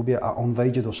nastroje w klubie, a on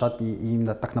wejdzie do szatni i im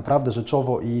tak naprawdę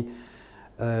rzeczowo i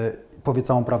powie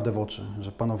całą prawdę w oczy,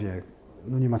 że panowie,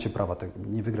 no nie macie prawa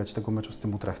nie wygrać tego meczu z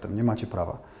tym Utrechtem, nie macie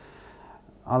prawa.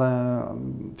 Ale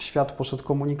w świat poszedł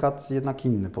komunikat jednak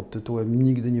inny pod tytułem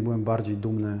nigdy nie byłem bardziej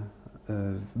dumny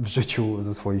w życiu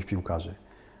ze swoich piłkarzy.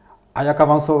 A jak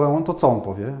awansował, to co on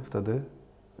powie wtedy?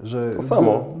 Że to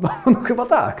samo. No chyba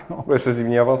tak. No. Bo jeszcze z nim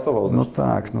nie awansował. No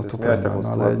tak, no to prawda,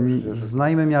 ale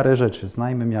znajmy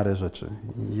miarę rzeczy.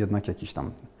 I jednak jakiś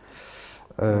tam...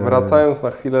 Wracając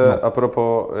na chwilę, a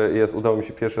propos, udało mi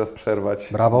się pierwszy raz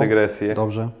przerwać dygresję.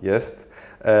 Dobrze. Jest.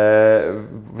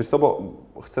 Wiesz co, bo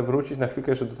chcę wrócić na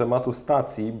chwilkę jeszcze do tematu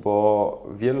stacji, bo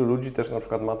wielu ludzi też na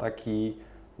przykład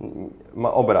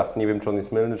ma obraz, nie wiem czy on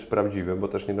jest mylny czy prawdziwy, bo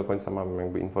też nie do końca mam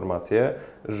jakby informację,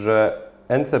 że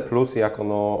NC Plus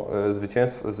jako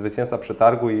zwycięzca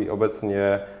przetargu i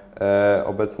obecnie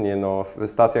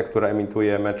stacja, która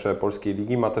emituje mecze Polskiej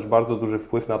Ligi, ma też bardzo duży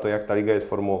wpływ na to, jak ta liga jest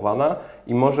formułowana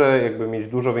i może jakby mieć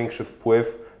dużo większy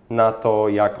wpływ na to,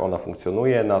 jak ona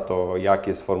funkcjonuje, na to, jak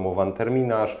jest sformułowany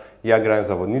terminarz, jak grają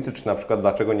zawodnicy, czy na przykład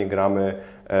dlaczego nie gramy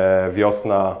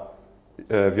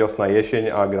wiosna-jesień,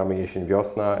 a gramy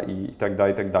jesień-wiosna i tak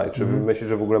dalej, i tak dalej. Czy wy myślicie,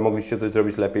 że w ogóle mogliście coś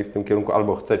zrobić lepiej w tym kierunku,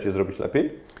 albo chcecie zrobić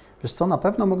lepiej? Wiesz co, na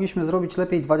pewno mogliśmy zrobić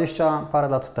lepiej 20 parę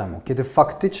lat temu, kiedy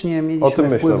faktycznie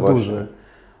mieliśmy wpływ duży.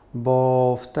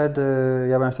 Bo wtedy,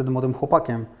 ja byłem wtedy młodym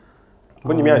chłopakiem.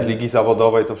 Bo nie miałeś ligi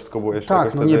zawodowej, to wszystko było jeszcze tak,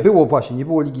 jakoś no wtedy... nie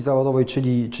było ligi zawodowej,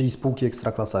 czyli spółki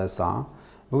Ekstraklasa S.A.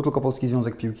 Był tylko Polski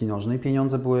Związek Piłki Nożnej.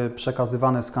 Pieniądze były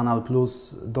przekazywane z Kanal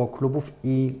Plus do klubów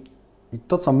i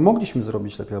to, co mogliśmy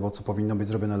zrobić lepiej, albo co powinno być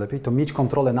zrobione lepiej, to mieć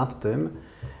kontrolę nad tym,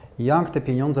 jak te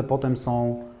pieniądze potem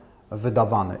są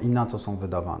wydawane i na co są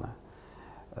wydawane.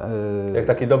 Jak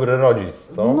taki dobry rodzic,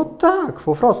 co? No tak,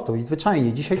 po prostu i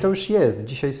zwyczajnie. Dzisiaj to już jest.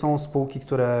 Dzisiaj są spółki,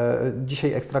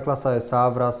 dzisiaj Ekstraklasa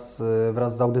S.A. wraz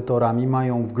z audytorami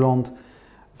mają wgląd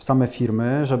w same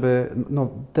firmy, żeby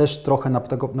też trochę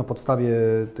na podstawie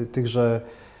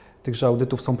tychże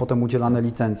audytów są potem udzielane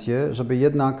licencje, żeby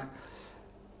jednak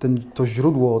to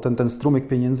źródło, ten strumyk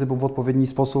pieniędzy był w odpowiedni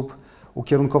sposób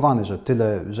ukierunkowany,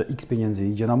 że x pieniędzy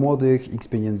idzie na młodych, x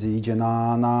pieniędzy idzie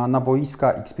na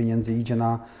boiska, x pieniędzy idzie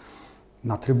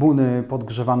na trybuny,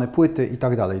 podgrzewane płyty i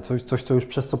tak dalej. Coś, co już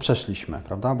przez co przeszliśmy,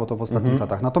 prawda? Bo to w ostatnich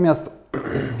latach. Natomiast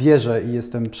wierzę i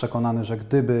jestem przekonany, że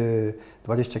gdyby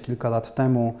 20 kilka lat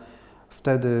temu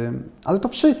wtedy, ale to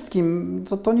wszystkim,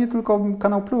 to nie tylko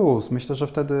Kanał Plus. Myślę, że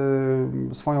wtedy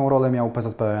swoją rolę miał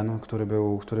PZPN,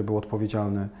 który był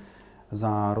odpowiedzialny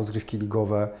za rozgrywki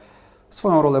ligowe.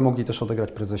 Swoją rolę mogli też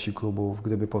odegrać prezesi klubów,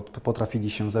 gdyby potrafili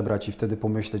się zebrać i wtedy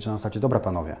pomyśleć, że na zasadzie, dobra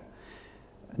panowie,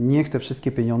 niech te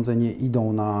wszystkie pieniądze nie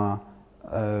idą na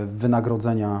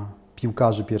wynagrodzenia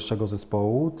piłkarzy pierwszego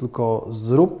zespołu, tylko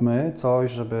zróbmy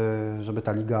coś, żeby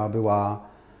ta liga była,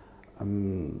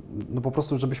 no po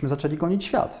prostu, żebyśmy zaczęli gonić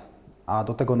świat. A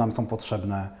do tego nam są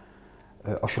potrzebne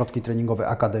ośrodki treningowe,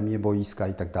 akademie, boiska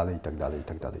i tak dalej, i tak dalej, i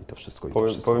tak dalej. To wszystko.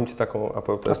 Powiem Ci taką...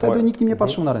 A wtedy nikt im nie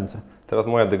patrzył na ręce. Teraz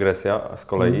moja dygresja z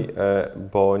kolei,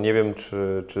 bo nie wiem,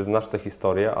 czy znasz tę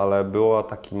historię, ale był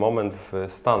taki moment w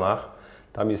Stanach,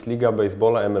 tam jest Liga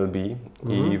Baseballa MLB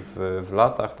i w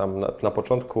latach, tam na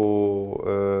początku,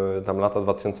 tam lata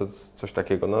 2000, coś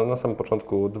takiego, na samym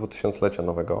początku 2000-lecia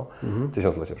nowego,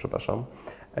 tysiąclecia, przepraszam,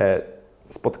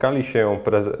 spotkali się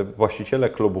właściciele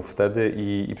klubów wtedy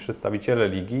i przedstawiciele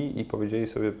ligi i powiedzieli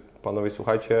sobie, panowie,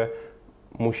 słuchajcie,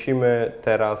 musimy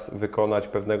teraz wykonać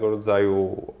pewnego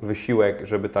rodzaju wysiłek,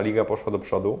 żeby ta liga poszła do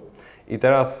przodu. I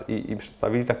teraz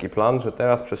przedstawili taki plan, że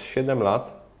teraz przez 7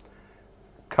 lat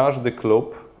każdy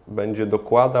klub będzie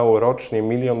dokładał rocznie $1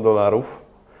 milion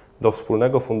do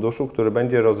wspólnego funduszu, który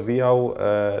będzie rozwijał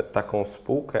taką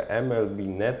spółkę MLB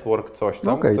Network, coś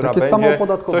tam, która będzie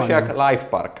coś jak Life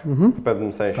Park w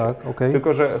pewnym sensie. Tak,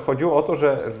 Tylko że chodziło o to,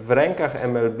 że w rękach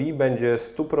MLB będzie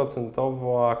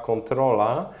 100%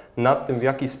 kontrola nad tym, w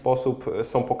jaki sposób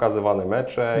są pokazywane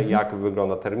mecze, jak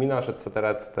wygląda terminarz, etc.,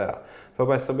 etc.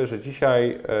 Wyobraź sobie, że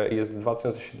dzisiaj jest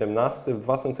 2017, w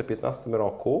 2015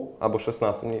 roku, albo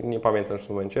 2016, nie pamiętam w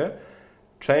tym momencie,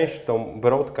 część tą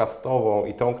broadcastową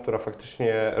i tą, która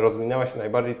faktycznie rozwinęła się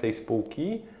najbardziej tej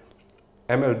spółki,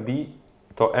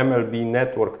 to MLB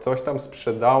Network coś tam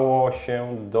sprzedało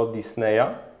się do Disneya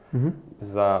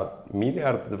za $1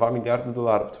 miliard, $2 miliardy,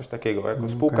 coś takiego, jako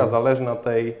spółka zależna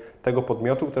tego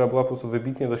podmiotu, która była po prostu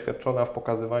wybitnie doświadczona w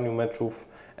pokazywaniu meczów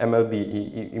MLB.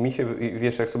 I mi się,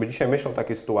 wiesz, jak sobie dzisiaj myślę o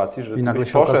takiej sytuacji, że i nagle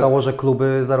się okazało, że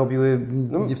kluby zarobiły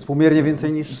niewspółmiernie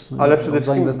więcej niż ale przede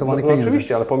zainwestowanych pieniędzy.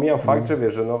 Oczywiście, ale pomijam fakt, że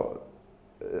wiesz, że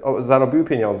zarobiły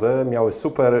pieniądze, miały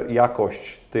super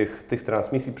jakość tych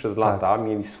transmisji przez lata,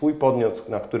 mieli swój podmiot,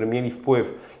 na który mieli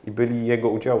wpływ i byli jego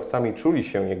udziałowcami, czuli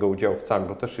się jego udziałowcami,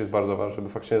 bo też jest bardzo ważne, żeby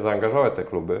faktycznie zaangażować te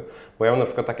kluby. Bo ja mam na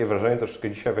przykład takie wrażenie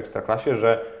troszeczkę dzisiaj w Ekstraklasie,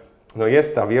 że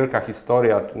jest ta wielka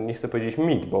historia, nie chcę powiedzieć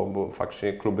mit, bo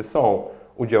faktycznie kluby są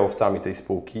udziałowcami tej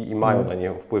spółki i mają na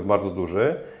nią wpływ bardzo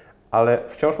duży, ale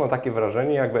wciąż mam takie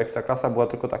wrażenie, jakby Ekstraklasa była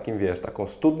tylko takim, wiesz, taką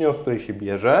studnią, z której się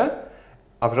bierze,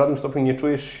 a w żadnym stopniu nie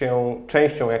czujesz się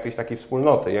częścią jakiejś takiej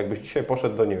wspólnoty. Jakbyś dzisiaj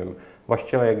poszedł do, nie wiem,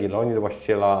 właściciela Jagiellonii, do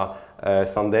właściciela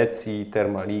Sandecji,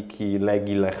 Termaliki,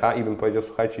 Legii, Lecha i bym powiedział,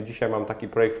 słuchajcie, dzisiaj mam taki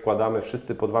projekt, wkładamy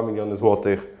wszyscy po 2 miliony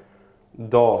złotych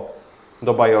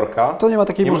do Bajorka. To nie ma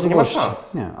takiej możliwości. Nie ma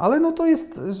szans. Nie, ale no to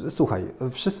jest, słuchaj,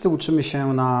 wszyscy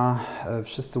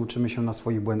uczymy się na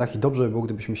swoich błędach i dobrze by było,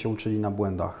 gdybyśmy się uczyli na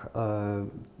błędach.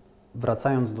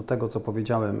 Wracając do tego, co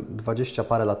powiedziałem, 20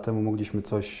 parę lat temu mogliśmy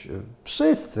coś,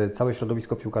 całe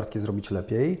środowisko piłkarskie zrobić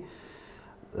lepiej.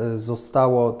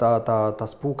 Zostało ta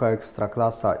spółka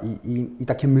Ekstraklasa i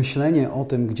takie myślenie o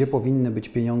tym, gdzie powinny być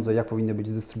pieniądze, jak powinny być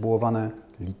zdystrybuowane,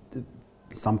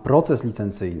 sam proces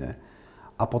licencyjny,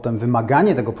 a potem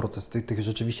wymaganie tego procesu,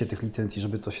 rzeczywiście tych licencji,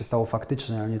 żeby to się stało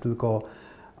faktyczne,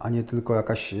 a nie tylko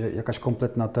jakaś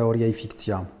kompletna teoria i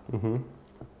fikcja.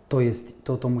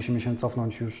 To musimy się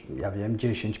cofnąć już, ja wiem,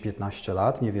 10-15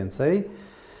 lat, nie więcej.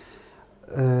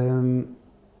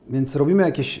 Więc robimy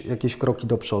jakieś kroki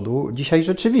do przodu. Dzisiaj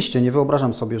rzeczywiście nie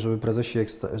wyobrażam sobie, żeby prezesi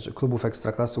klubów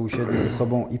Ekstraklasy usiedli ze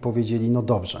sobą i powiedzieli, no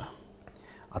dobrze,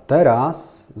 a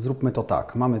teraz zróbmy to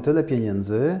tak, mamy tyle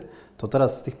pieniędzy, to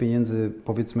teraz z tych pieniędzy,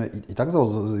 powiedzmy, i tak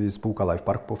spółka Life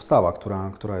Park powstała,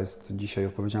 która jest dzisiaj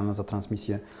odpowiedzialna za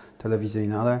transmisje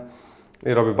telewizyjne, ale...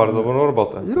 I robi bardzo dobrą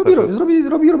robotę.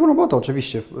 Robi dobrą robotę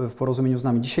oczywiście w porozumieniu z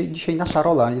nami. Dzisiaj nasza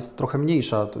rola jest trochę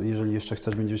mniejsza, jeżeli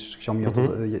jeszcze będziesz chciał mi o to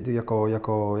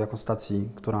jako stacji,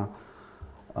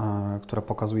 która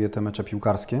pokazuje te mecze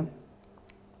piłkarskie.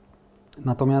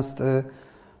 Natomiast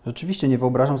rzeczywiście nie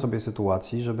wyobrażam sobie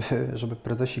sytuacji, żeby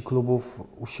prezesi klubów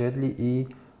usiedli i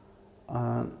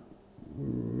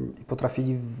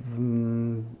potrafili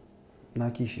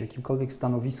na jakimkolwiek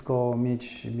stanowisko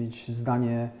mieć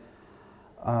zdanie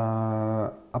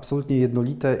absolutnie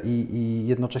jednolite i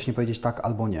jednocześnie powiedzieć tak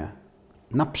albo nie.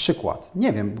 Na przykład,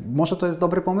 nie wiem, może to jest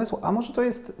dobry pomysł, a może to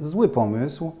jest zły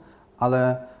pomysł,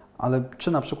 ale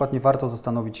czy na przykład nie warto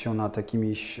zastanowić się nad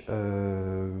jakimiś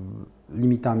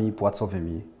limitami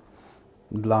płacowymi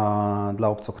dla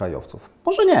obcokrajowców?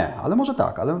 Może nie, ale może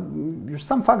tak, ale już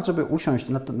sam fakt, żeby usiąść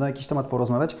na jakiś temat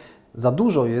porozmawiać, za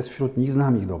dużo jest wśród nich,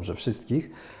 znam ich dobrze,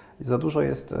 wszystkich, za dużo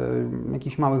jest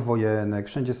jakichś małych wojenek,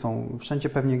 wszędzie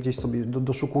pewnie gdzieś sobie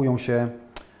doszukują się,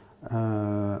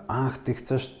 ach, ty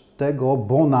chcesz tego,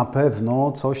 bo na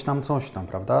pewno coś tam,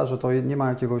 prawda? Że to nie ma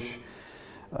jakiegoś,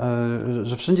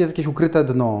 że wszędzie jest jakieś ukryte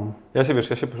dno. Ja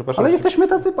się przepraszam. Ale jesteśmy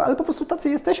tacy, ale po prostu tacy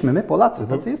jesteśmy, my Polacy,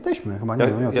 tacy jesteśmy. Chyba nie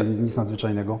nic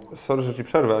nadzwyczajnego. Sorry, że Ci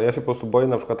przerwę, ale ja się po prostu boję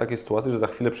na przykład takiej sytuacji, że za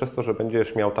chwilę przez to, że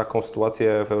będziesz miał taką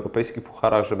sytuację w europejskich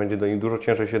pucharach, że będzie do nich dużo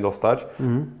ciężej się dostać,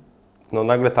 no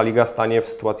nagle ta liga stanie w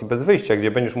sytuacji bez wyjścia,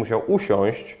 gdzie będziesz musiał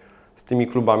usiąść z tymi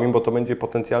klubami, bo to będzie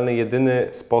potencjalny jedyny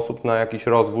sposób na jakiś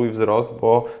rozwój, wzrost,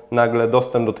 bo nagle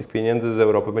dostęp do tych pieniędzy z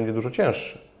Europy będzie dużo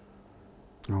cięższy.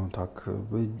 No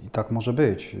tak może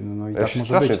być. No i Ja tak się może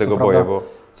strasznie być. tego boję, bo...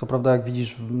 Co prawda, jak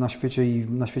widzisz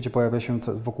na świecie pojawia się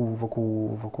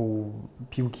wokół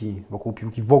piłki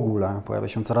w ogóle pojawia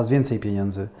się coraz więcej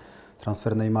pieniędzy.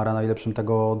 Transfer Neymara najlepszym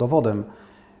tego dowodem.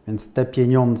 Więc te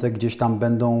pieniądze gdzieś tam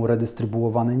będą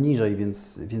redystrybuowane niżej,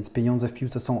 więc pieniądze w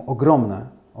piłce są ogromne.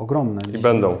 I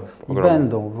będą. I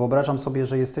będą. Wyobrażam sobie,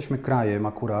 że jesteśmy krajem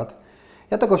akurat.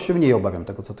 Ja tego się mniej obawiam,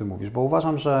 tego co Ty mówisz, bo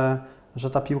uważam, że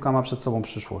ta piłka ma przed sobą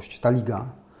przyszłość, ta liga,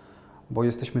 bo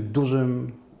jesteśmy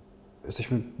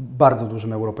bardzo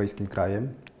dużym europejskim krajem.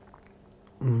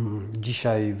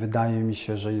 Dzisiaj wydaje mi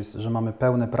się, że mamy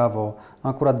pełne prawo, no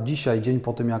akurat dzisiaj, dzień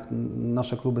po tym, jak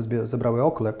nasze kluby zebrały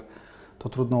oklep, to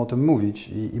trudno o tym mówić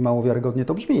i mało wiarygodnie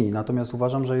to brzmi. Natomiast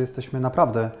uważam, że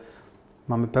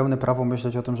mamy pełne prawo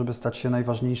myśleć o tym, żeby stać się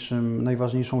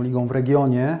najważniejszą ligą w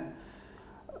regionie,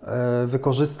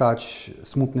 wykorzystać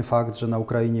smutny fakt, że na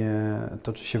Ukrainie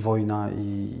toczy się wojna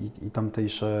i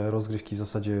tamtejsze rozgrywki w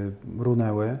zasadzie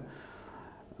runęły.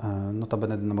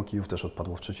 Notabene Dynamo Kijów też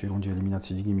odpadło w trzeciej rundzie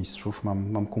eliminacji Ligi Mistrzów.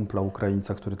 Mam kumpla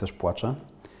Ukraińca, który też płacze.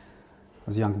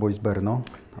 Z Young Boys Brno.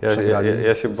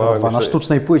 Ja się bałem na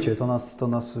sztucznej płycie, to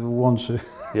nas łączy.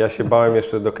 Ja się bałem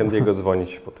jeszcze do Kendiego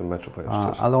dzwonić po tym meczu, powiem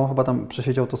szczerze. Ale on chyba tam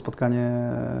przesiedział to spotkanie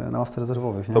na ławce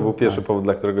rezerwowych, nie? To był pierwszy powód,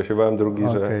 dla którego się bałem, drugi,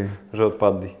 że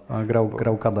odpadli. A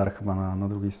grał Kadar chyba na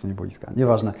drugiej stronie boiska.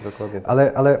 Nieważne. Dokładnie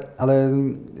tak. Ale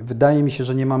wydaje mi się,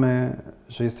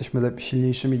 że jesteśmy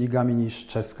silniejszymi ligami niż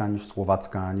czeska, niż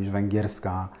słowacka, niż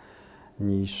węgierska,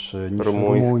 niż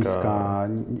rumuńska.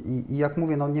 I jak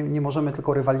mówię, no nie możemy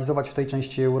tylko rywalizować w tej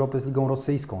części Europy z ligą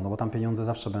rosyjską, no bo tam pieniądze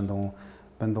zawsze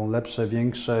będą lepsze,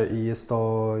 większe i jest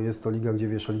to liga, gdzie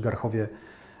wiesz, oligarchowie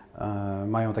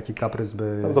mają taki kaprys,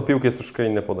 by... Tam do piłki jest troszkę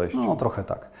inne podejście. No trochę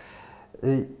tak.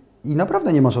 I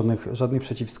naprawdę nie ma żadnych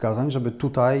przeciwwskazań, żeby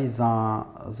tutaj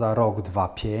za rok, 2,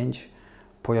 5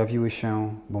 pojawiły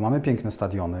się, bo mamy piękne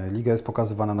stadiony, liga jest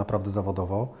pokazywana naprawdę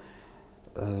zawodowo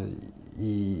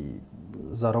i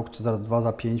za rok, czy za 2,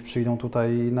 za 5 przyjdą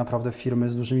tutaj naprawdę firmy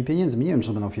z dużymi pieniędzmi. Nie wiem, czy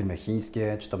to będą firmy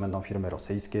chińskie, czy to będą firmy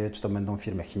rosyjskie, czy to będą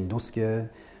firmy hinduskie,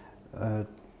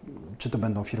 czy to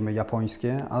będą firmy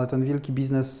japońskie, ale ten wielki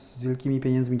biznes z wielkimi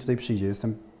pieniędzmi tutaj przyjdzie.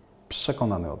 Jestem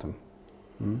przekonany o tym.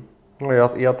 No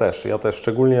ja też,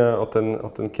 szczególnie o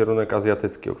ten kierunek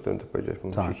azjatycki, o którym Ty powiedziałeś,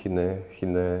 tak.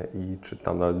 Chiny i czy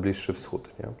tam nawet Bliższy Wschód,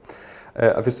 nie?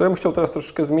 A wiesz co, ja bym chciał teraz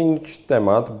troszeczkę zmienić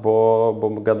temat,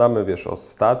 bo gadamy, wiesz, o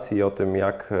stacji, o tym,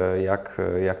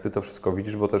 jak Ty to wszystko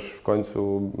widzisz, bo też w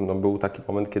końcu był taki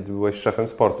moment, kiedy byłeś szefem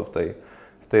sportu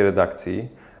w tej redakcji.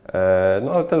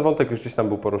 No ale ten wątek już gdzieś tam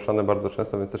był poruszany bardzo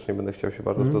często, więc też nie będę chciał się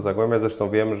bardzo w to zagłębiać. Zresztą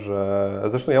wiem,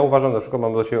 Zresztą ja uważam, na przykład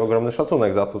mam do Ciebie ogromny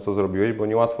szacunek za to, co zrobiłeś, bo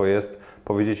niełatwo jest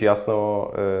powiedzieć jasno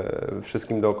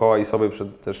wszystkim dookoła i sobie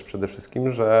też przede wszystkim,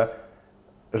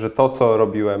 że to, co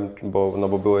robiłem,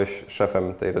 bo byłeś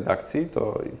szefem tej redakcji,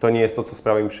 to nie jest to, co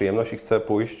sprawia mi przyjemność i chcę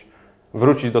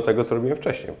wrócić do tego, co robiłem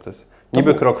wcześniej. To jest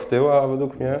niby krok w tył, a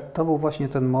według mnie... To był właśnie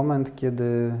ten moment,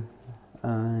 kiedy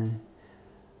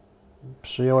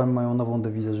przyjąłem moją nową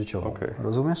dewizę życiową. Okay.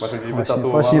 Rozumiesz? Masz gdzieś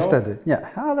właśnie wtedy.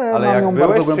 Nie, ale mam jak ją byłeś,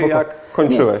 bardzo głęboko. Czy jak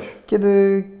kończyłeś?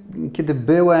 Nie. Kiedy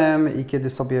byłem i kiedy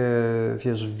sobie,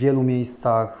 wiesz, w wielu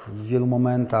miejscach, w wielu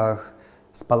momentach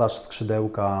spalasz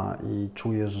skrzydełka i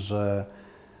czujesz, że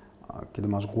kiedy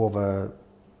masz głowę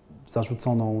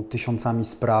zarzuconą tysiącami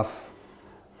spraw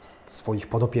swoich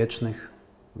podopiecznych,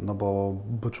 no bo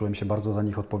czułem się bardzo za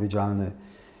nich odpowiedzialny,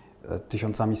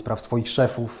 tysiącami spraw swoich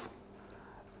szefów,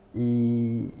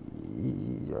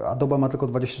 a doba ma tylko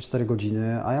 24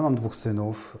 godziny, a ja mam 2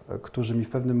 synów, którzy mi w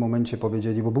pewnym momencie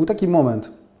powiedzieli, bo był taki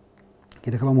moment,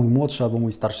 kiedy chyba mój młodszy albo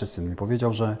mój starszy syn mi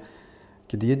powiedział, że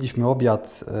kiedy jedliśmy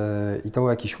obiad i to był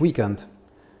jakiś weekend,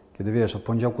 kiedy wiesz, od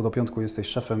poniedziałku do piątku jesteś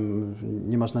szefem,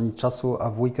 nie masz na nic czasu, a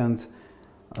w weekend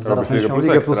zaraz będziesz miał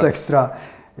Ligę Plus Ekstra.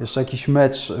 Jeszcze jakiś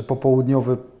mecz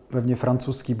popołudniowy, pewnie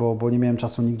francuski, bo nie miałem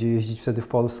czasu nigdzie jeździć wtedy w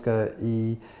Polskę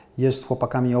i jesz z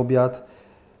chłopakami obiad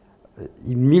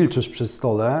i milczysz przy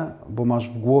stole, bo masz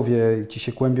w głowie, ci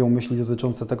się kłębią myśli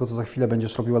dotyczące tego, co za chwilę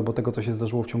będziesz robił, albo tego, co się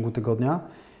zdarzyło w ciągu tygodnia.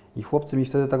 I chłopcy mi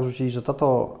wtedy tak rzucili, że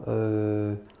tato,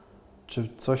 czy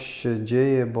coś się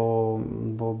dzieje, bo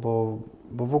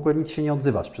w ogóle nic się nie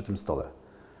odzywasz przy tym stole.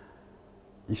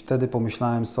 I wtedy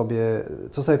pomyślałem sobie,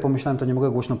 co sobie pomyślałem, to nie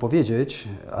mogę głośno powiedzieć,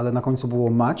 ale na końcu było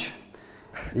mać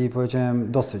i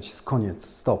powiedziałem dosyć, koniec,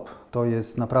 stop. To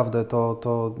jest naprawdę,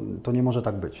 to nie może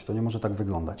tak być, to nie może tak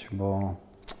wyglądać, bo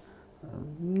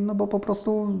po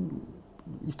prostu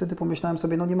i wtedy pomyślałem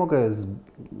sobie, no nie mogę,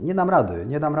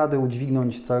 nie dam rady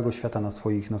udźwignąć całego świata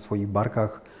na swoich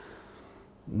barkach.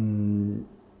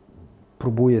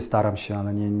 Próbuję, staram się,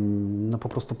 ale no po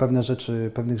prostu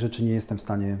pewnych rzeczy nie jestem w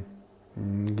stanie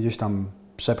gdzieś tam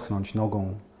przepchnąć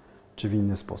nogą czy w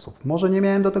inny sposób. Może nie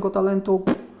miałem do tego talentu,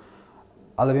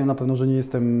 ale wiem na pewno, że nie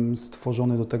jestem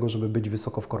stworzony do tego, żeby być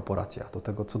wysoko w korporacjach,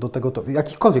 w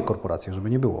jakichkolwiek korporacjach, żeby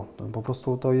nie było. To po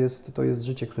prostu to jest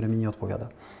życie, które mi nie odpowiada.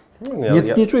 No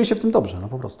nie czuję się w tym dobrze, no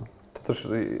po prostu. To też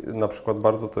na przykład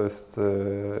bardzo to jest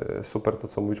super to,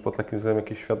 co mówisz pod takim względem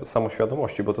jakiejś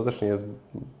samoświadomości, bo to też nie jest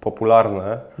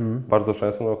popularne bardzo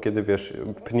często, no, kiedy wiesz,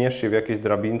 pniesz się w jakiejś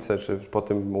drabince, czy po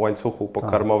tym łańcuchu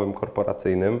pokarmowym,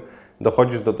 korporacyjnym,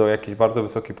 dochodzisz do jakiejś bardzo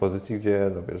wysokiej pozycji,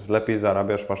 gdzie no, wiesz, lepiej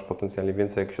zarabiasz, masz potencjalnie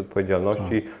więcej jakiejś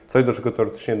odpowiedzialności, coś, do czego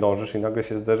teoretycznie dążysz i nagle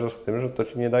się zderzasz z tym, że to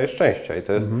ci nie daje szczęścia i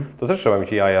to też trzeba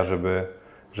mieć jaja,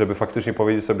 żeby faktycznie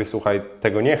powiedzieć sobie, słuchaj,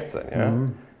 tego nie chcę, nie?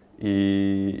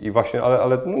 I właśnie,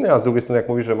 ale no nie, a z drugiej strony, jak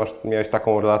mówisz, że miałeś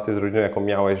taką relację z rodziną, jaką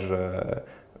miałeś, że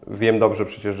wiem dobrze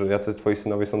przecież, że jacy twoi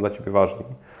synowie są dla ciebie ważni,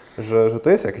 że to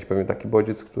jest jakiś pewnie taki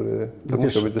bodziec, który no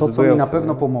wiesz, musi być decydujący. To, co mi na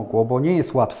pewno pomogło, bo nie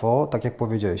jest łatwo, tak jak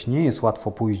powiedziałeś, nie jest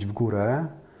łatwo pójść w górę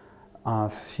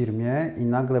w firmie i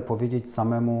nagle powiedzieć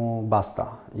samemu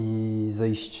basta i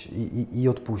zejść i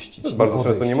odpuścić. To jest bardzo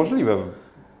często niemożliwe.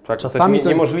 Tak, czasami to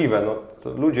jest niemożliwe. No, to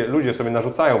ludzie sobie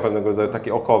narzucają pewnego rodzaju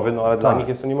takie okowy, no ale dla nich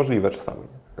jest to niemożliwe czasami.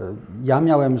 Ja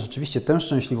miałem rzeczywiście tę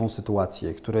szczęśliwą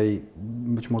sytuację, której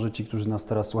być może ci, którzy nas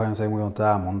teraz słuchają, sobie mówią,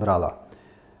 mądrala.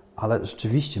 Ale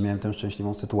rzeczywiście miałem tę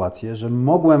szczęśliwą sytuację, że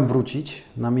mogłem wrócić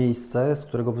na miejsce, z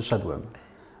którego wyszedłem.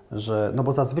 No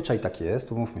bo zazwyczaj tak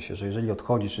jest, umówmy się, że jeżeli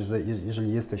odchodzisz,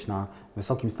 jeżeli jesteś na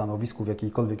wysokim stanowisku w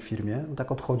jakiejkolwiek firmie, no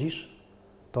tak odchodzisz,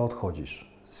 to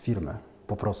odchodzisz z firmy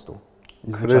po prostu.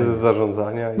 Kryzys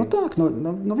zarządzania. No tak,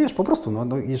 no wiesz, po prostu,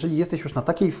 no, jeżeli jesteś już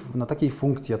na takiej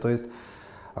funkcji, a to jest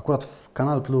akurat w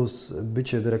Kanal Plus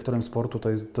bycie dyrektorem sportu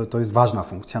to jest ważna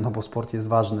funkcja, no bo sport jest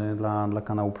ważny dla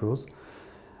Kanału Plus.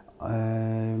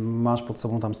 Masz pod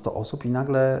sobą tam 100 osób i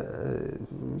nagle,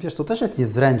 wiesz, to też jest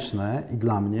niezręczne i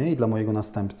dla mnie, i dla mojego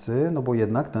następcy, no bo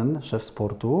jednak ten szef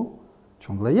sportu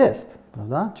ciągle jest,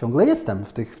 prawda? Ciągle jestem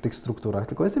w tych strukturach,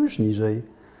 tylko jestem już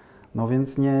niżej. No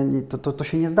więc to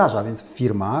się nie zdarza, więc w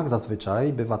firmach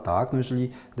zazwyczaj bywa tak, no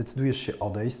jeżeli decydujesz się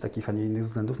odejść z takich, a nie innych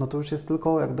względów, no to już jest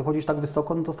tylko, jak dochodzisz tak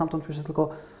wysoko, no to stamtąd już jest tylko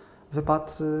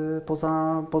wypad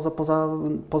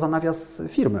poza nawias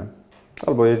firmy.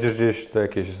 Albo jedziesz gdzieś do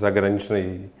jakiejś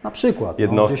zagranicznej na przykład,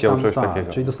 jednostki albo czegoś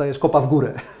takiego. Czyli dostajesz kopa w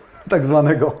górę, tak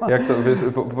zwanego. Jak to, wiesz,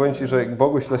 powiem Ci, że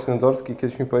Boguś Leśnodorski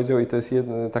kiedyś mi powiedział i to jest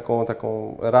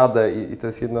taką radę i to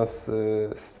jest jedna z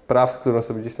spraw, którą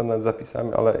sobie gdzieś tam nawet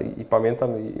zapisałem, ale i pamiętam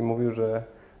i mówił, że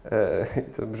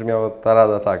to brzmiała ta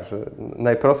rada tak, że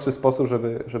najprostszy sposób,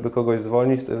 żeby kogoś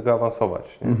zwolnić, to jest go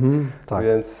awansować. Tak.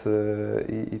 Więc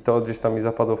i to gdzieś tam mi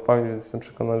zapadło w pamięć, więc jestem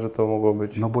przekonany, że to mogło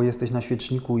być. No bo jesteś na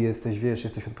świeczniku, jesteś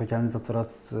odpowiedzialny za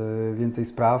coraz więcej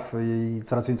spraw i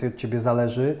coraz więcej od Ciebie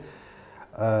zależy.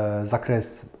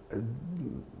 Zakres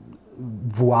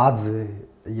władzy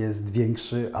jest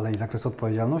większy, ale i zakres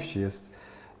odpowiedzialności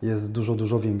jest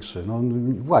dużo większy. No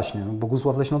właśnie,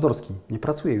 Bogusław Leśnodorski nie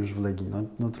pracuje już w Legii.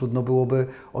 No trudno byłoby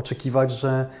oczekiwać,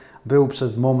 że był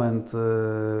przez moment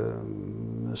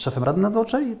szefem Rady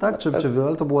Nadzorczej, tak?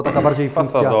 Ale to była taka bardziej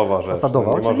funkcja fasadowa rzecz.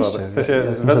 Fasadowa, oczywiście. W sensie,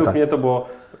 według mnie to było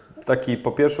taki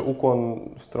po pierwsze ukłon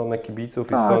w stronę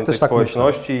kibiców i w stronę tej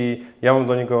społeczności. Ja mam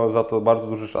do niego za to bardzo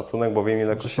duży szacunek, bo wiem,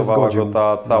 ile kosztowała go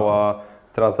ta cała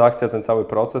transakcja, ten cały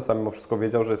proces, a mimo wszystko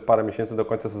wiedział, że jest parę miesięcy do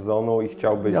końca sezonu i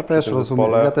chciał być ja też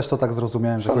zespole. Ja też to tak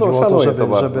zrozumiałem, że chodziło o to,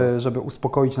 żeby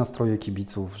uspokoić nastroje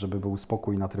kibiców, żeby był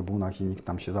spokój na trybunach i nikt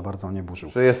tam się za bardzo nie burzył.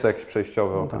 Że jest to jakiś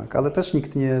przejściowy okres. Tak, ale też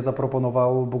nikt nie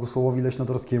zaproponował Bogusławowi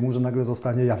Leśnodorskiemu, że nagle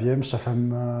zostanie, ja wiem,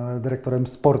 szefem, dyrektorem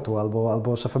sportu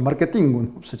albo szefem marketingu.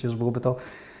 No przecież byłoby to...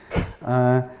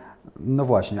 No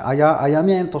właśnie, a ja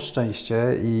miałem to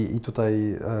szczęście i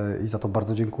tutaj i za to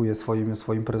bardzo dziękuję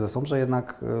swoim prezesom, że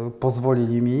jednak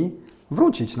pozwolili mi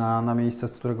wrócić na miejsce,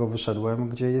 z którego wyszedłem,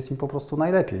 gdzie jest mi po prostu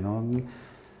najlepiej. No,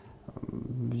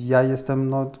 ja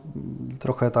jestem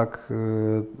trochę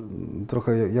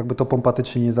jakby to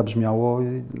pompatycznie nie zabrzmiało,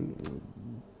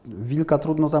 wilka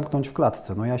trudno zamknąć w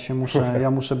klatce. No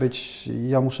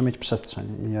ja muszę mieć przestrzeń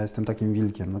i ja jestem takim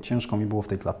wilkiem. No ciężko mi było w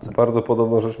tej klatce. Bardzo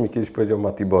podobną rzecz mi kiedyś powiedział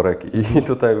Mati Borek i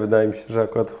tutaj wydaje mi się, że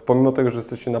akurat pomimo tego, że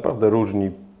jesteście naprawdę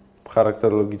różni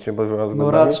charakterologicznie pod wieloma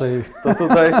względami, No raczej.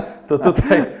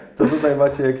 To tutaj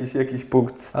macie jakiś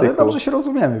punkt styku. Ale dobrze się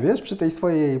rozumiemy, wiesz, przy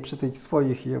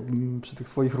tych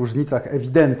swoich różnicach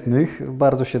ewidentnych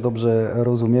bardzo się dobrze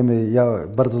rozumiemy. Ja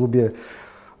bardzo lubię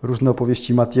różne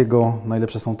opowieści Matiego,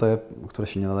 najlepsze są te, które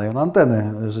się nie nadają na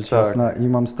antenę, rzecz jasna, i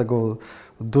mam z tego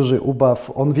duży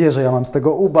ubaw. On wie, że ja mam z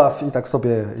tego ubaw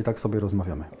i tak sobie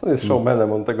rozmawiamy. On jest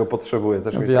showmanem, on tego potrzebuje.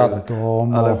 Też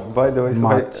wiadomo. Ale by the way,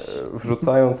 słuchaj,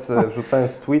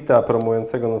 wrzucając tweeta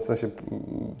promującego, no w sensie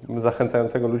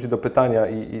zachęcającego ludzi do pytania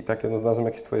i takie, no znalazłem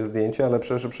jakieś twoje zdjęcie, ale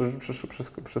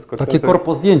przeskoczyłem takie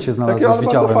korpo zdjęcie znalazłem, takie,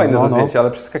 widziałem. Bardzo fajne zdjęcie,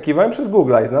 ale przeskakiwakiwałem przez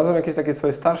Google'a i znalazłem jakieś takie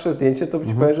swoje starsze zdjęcie, to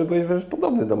ci powiem, że byłeś wręcz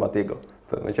podobny do Matiego.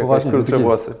 Jak miałeś krótsze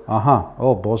włosy. Aha,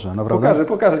 o Boże, naprawdę?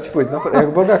 Pokażę ci później.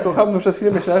 Jak Boga kocham, przez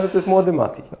chwilę myślałem, że to jest młody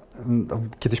Mati.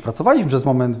 Kiedyś pracowaliśmy przez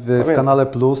moment w Kanale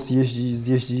Plus,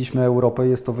 zjeździliśmy Europę,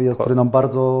 jest to wyjazd, który nam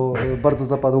bardzo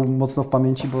zapadł mocno w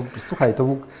pamięci, bo słuchaj, to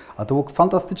był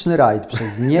fantastyczny rajd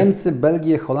przez Niemcy,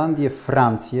 Belgię, Holandię,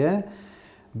 Francję.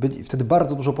 Wtedy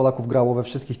bardzo dużo Polaków grało we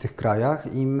wszystkich tych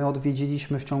krajach i my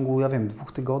odwiedziliśmy w ciągu, 2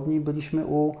 tygodni, byliśmy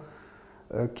u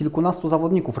kilkunastu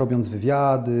zawodników, robiąc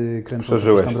wywiady, kręcąc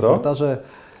jakieś tam reportaże.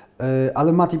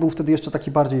 Ale Mati był wtedy jeszcze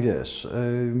taki bardziej, wiesz...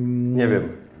 Nie wiem,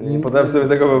 nie potrafię sobie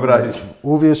tego wyobrazić.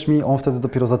 Uwierz mi, on wtedy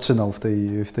dopiero zaczynał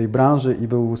w tej branży i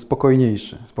był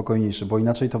spokojniejszy, bo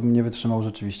inaczej to bym nie wytrzymał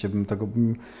rzeczywiście,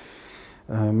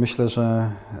 myślę,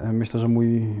 że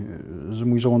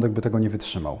mój żołądek by tego nie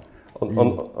wytrzymał.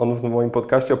 On w moim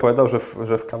podcaście opowiadał,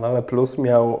 że w Kanale Plus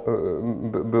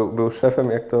był szefem,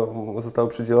 jak to zostało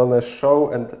przydzielone,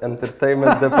 Show and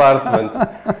Entertainment Department.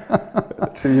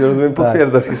 Czyli rozumiem,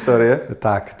 potwierdzasz historię.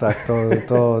 Tak,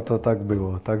 to tak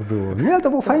było. Nie, ale to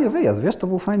był fajny wyjazd, wiesz, to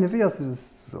był fajny wyjazd.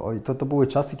 To były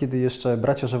czasy, kiedy jeszcze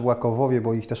bracia Żewłakowowie,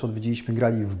 bo ich też odwiedziliśmy,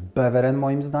 grali w Beveren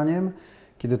moim zdaniem,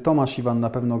 kiedy Tomasz Iwan na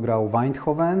pewno grał w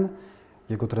Eindhoven,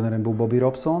 jego trenerem był Bobby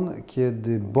Robson,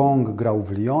 kiedy Bong grał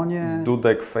w Lyonie.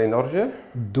 Dudek w Feyenoordzie?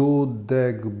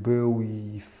 Dudek był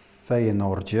i w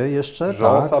Feyenoordzie jeszcze,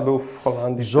 Rząsa był w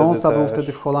Holandii. Rząsa był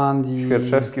wtedy w Holandii.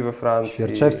 Świerczewski we Francji.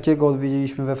 Świerczewskiego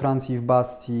odwiedziliśmy we Francji, w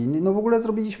Bastii. No w ogóle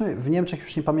zrobiliśmy, w Niemczech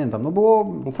już nie pamiętam, no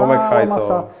było cała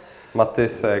masa...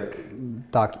 Matysek.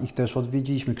 Tak, ich też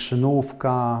odwiedziliśmy,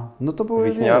 Krzynówka, no to były,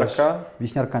 Wichniarka?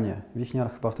 Wichniarka nie,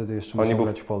 Wichniar chyba wtedy jeszcze musiał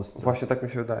grać w Polsce. Właśnie tak mi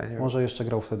się wydaje. Nie Może jeszcze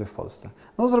grał wtedy w Polsce.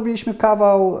 No zrobiliśmy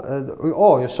kawał,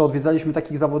 jeszcze odwiedzaliśmy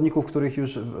takich zawodników, których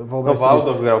już wyobraź sobie... No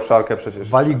Wałdoch grał w Szalkę przecież.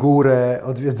 Waligurę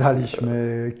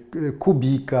odwiedzaliśmy,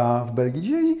 Kubika w Belgii,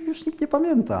 gdzie już nikt nie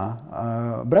pamięta.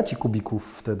 Braci Kubików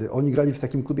wtedy, oni grali w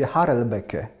takim klubie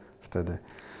Harelbeke wtedy.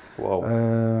 Wow.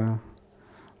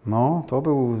 No,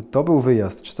 to był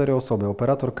wyjazd. 4 osoby,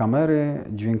 operator kamery,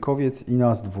 dźwiękowiec i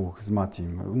nas dwóch z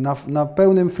Matim. Na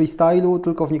pełnym freestylu,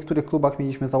 tylko w niektórych klubach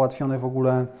mieliśmy załatwione w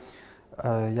ogóle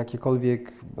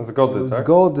jakiekolwiek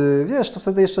zgody. Wiesz, to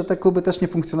wtedy jeszcze te kluby też nie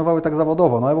funkcjonowały tak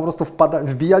zawodowo. No, po prostu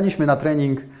wbijaliśmy na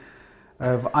trening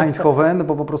w Eindhoven,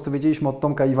 bo po prostu wiedzieliśmy od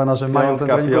Tomka i Iwana, że mają ten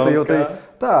trening o tej.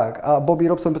 Tak, a Bobby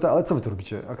Robson pyta, ale co wy tu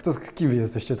robicie? A kim wy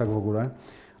jesteście tak w ogóle?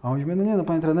 A oni mówią, no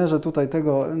panie trenerze, tutaj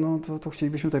tego, no to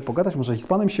chcielibyśmy tutaj pogadać, może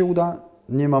Hiszpanem się uda?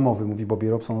 Nie ma mowy, mówi Bobby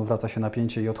Robson, odwraca się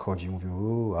napięcie i odchodzi.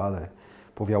 Mówią, ale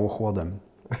powiało chłodem.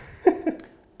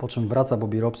 Po czym wraca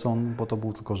Bobby Robson, bo to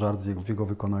był tylko żart w jego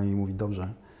wykonaniu i mówi,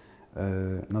 dobrze,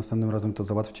 następnym razem to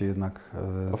załatwcie jednak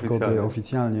zgodę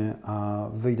oficjalnie, a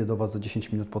wyjdę do was za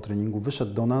 10 minut po treningu.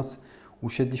 Wyszedł do nas,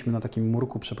 usiedliśmy na takim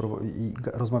murku i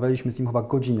rozmawialiśmy z nim chyba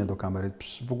godzinę do kamery.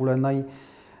 W ogóle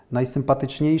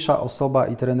najsympatyczniejsza osoba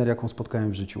i trener, jaką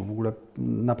spotkałem w życiu. W ogóle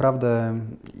naprawdę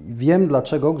wiem,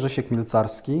 dlaczego Grzesiek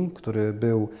Mielcarski, który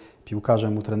był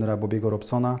piłkarzem u trenera Bobiego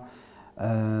Robsona,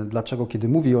 dlaczego kiedy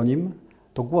mówi o nim,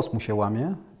 to głos mu się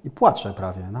łamie i płacze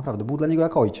prawie. Naprawdę, był dla niego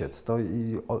jak ojciec.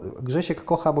 Grzesiek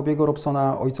kocha Bobiego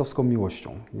Robsona ojcowską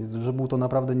miłością. Że był to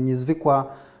naprawdę niezwykła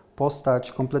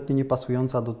postać, kompletnie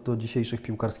niepasująca do dzisiejszych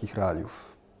piłkarskich realiów.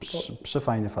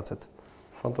 Przefajny facet.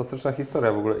 Fantastyczna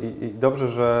historia w ogóle i dobrze,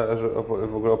 że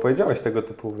w ogóle opowiedziałeś tego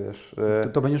typu, wiesz...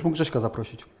 To będziesz mógł Grześka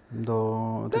zaprosić.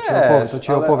 To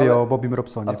ci ale- opowie ale- o Bobim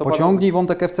Robsonie. a to Pociągnij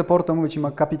wątek FC Porto, mówię ci,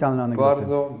 ma kapitalne anegdoty.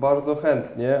 Bardzo, bardzo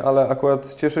chętnie, ale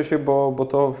akurat cieszę się, bo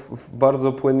to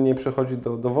bardzo płynnie przechodzi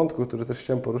do wątku, który też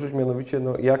chciałem poruszyć, mianowicie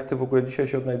no, jak Ty w ogóle dzisiaj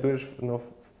się odnajdujesz w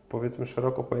powiedzmy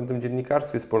szeroko pojętym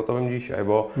dziennikarstwie sportowym dzisiaj,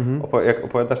 bo jak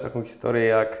opowiadasz taką historię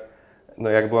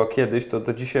jak była kiedyś,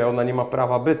 to dzisiaj ona nie ma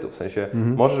prawa bytu, w sensie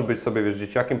możesz być sobie, wiesz,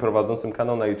 dzieciakiem prowadzącym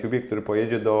kanał na YouTubie, który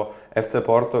pojedzie do FC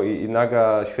Porto i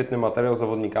nagra świetny materiał z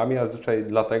zawodnikami, a zazwyczaj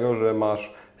dlatego, że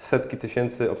masz setki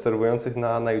tysięcy obserwujących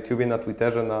na YouTubie, na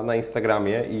Twitterze, na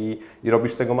Instagramie i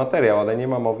robisz z tego materiał, ale nie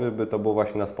ma mowy, by to było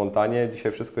właśnie na spontanie.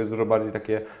 Dzisiaj wszystko jest dużo bardziej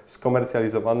takie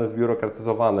skomercjalizowane,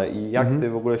 zbiurokratyzowane i jak Ty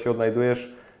w ogóle się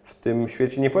odnajdujesz w tym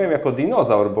świecie, nie powiem jako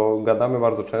dinozaur, bo gadamy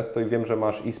bardzo często i wiem, że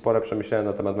masz i spore przemyślenia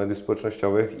na temat mediów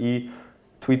społecznościowych i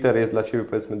Twitter jest dla Ciebie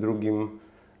powiedzmy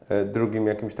drugim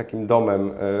jakimś takim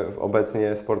domem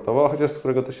obecnie sportowo, chociaż z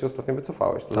którego też się ostatnio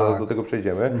wycofałeś, to zaraz do tego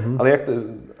przejdziemy, ale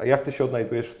jak Ty się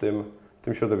odnajdujesz w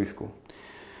tym środowisku?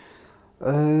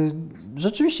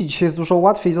 Rzeczywiście dzisiaj jest dużo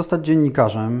łatwiej zostać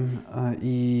dziennikarzem,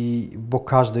 bo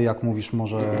każdy, jak mówisz,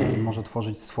 może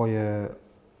tworzyć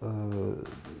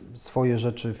swoje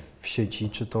rzeczy w sieci,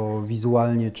 czy to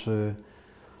wizualnie,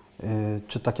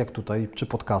 czy tak jak tutaj, czy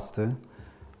podcasty,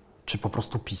 czy po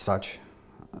prostu pisać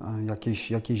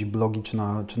jakieś blogi,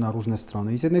 czy na różne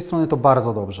strony. I z jednej strony to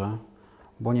bardzo dobrze,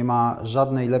 bo nie ma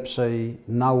żadnej lepszej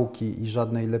nauki i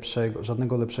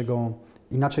żadnego lepszego,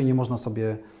 inaczej nie można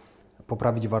sobie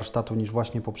poprawić warsztatu niż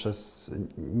właśnie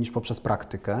poprzez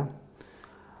praktykę.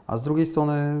 A z drugiej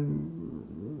strony,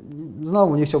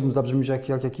 znowu nie chciałbym zabrzmieć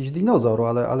jak jakiś dinozaur,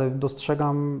 ale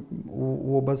dostrzegam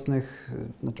u obecnych,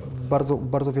 znaczy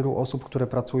bardzo wielu osób, które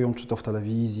pracują czy to w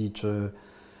telewizji,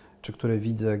 czy które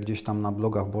widzę gdzieś tam na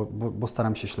blogach, bo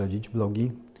staram się śledzić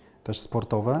blogi też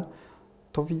sportowe,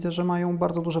 to widzę, że mają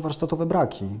bardzo duże warsztatowe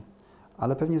braki,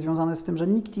 ale pewnie związane z tym, że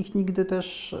nikt ich nigdy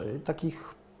też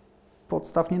takich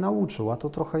podstaw nie nauczył, a to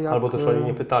trochę jak... Albo też oni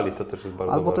nie pytali, to też jest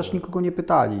bardzo Albo ważne. też nikogo nie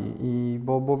pytali,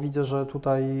 bo widzę, że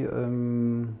tutaj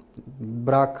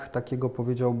brak takiego,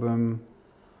 powiedziałbym,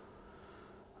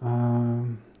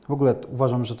 w ogóle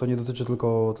uważam, że to nie dotyczy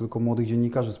tylko młodych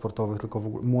dziennikarzy sportowych, tylko w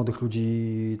ogóle młodych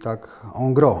ludzi tak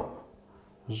en gros,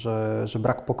 że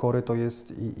brak pokory to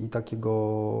jest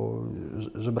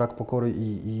że brak pokory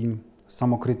i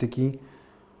samokrytyki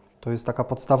to jest taka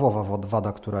podstawowa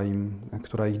wada,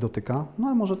 która ich dotyka. No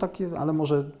ale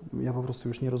może ja po prostu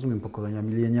już nie rozumiem pokolenia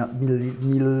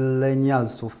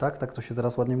milenialsów, tak? Tak to się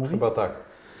teraz ładnie mówi? Chyba tak.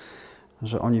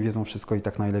 Że oni wiedzą wszystko i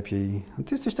tak najlepiej.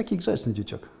 Ty jesteś taki grzeczny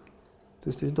dzieciak. Ty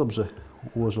jesteś dobrze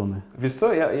ułożony. Wiesz co,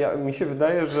 mi się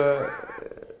wydaje, że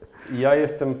ja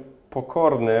jestem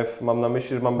pokorny, mam na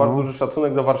myśli, że mam bardzo duży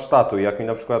szacunek do warsztatu. Jak mi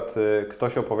na przykład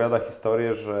ktoś opowiada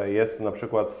historię, że jest na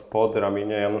przykład spod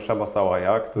ramienia Janusza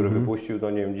Basałaja, który wypuścił do,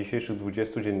 nie wiem, dzisiejszych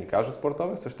 20 dziennikarzy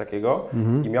sportowych, coś takiego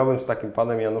i miałbym z takim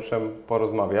panem Januszem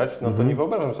porozmawiać, no to nie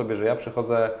wyobrażam sobie, że ja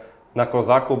przychodzę na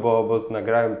Kozaku, bo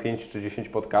nagrałem 5 czy 10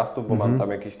 podcastów, bo mam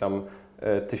tam jakieś tam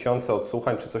tysiące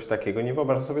odsłuchań czy coś takiego. Nie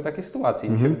wyobrażam sobie takiej sytuacji.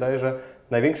 Mi się wydaje, że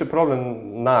największy problem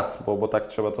nas, bo tak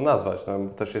trzeba to nazwać, no,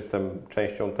 też jestem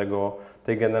częścią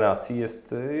tej generacji,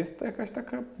 jest jakaś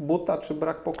taka buta czy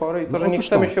brak pokory i to, że nie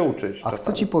chcemy się uczyć. A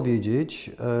chcę Ci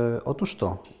powiedzieć, otóż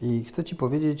to, i chcę Ci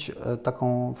powiedzieć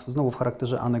taką znowu w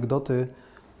charakterze anegdoty,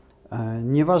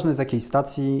 nieważne z jakiej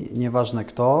stacji, nieważne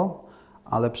kto,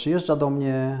 ale przyjeżdża do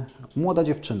mnie młoda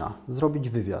dziewczyna zrobić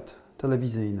wywiad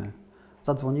telewizyjny.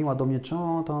 Zadzwoniła do mnie,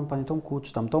 panie Tomku,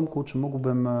 czy tam Tomku,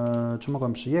 czy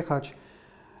mogłem przyjechać,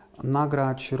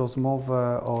 nagrać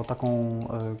rozmowę taką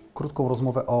krótką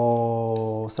rozmowę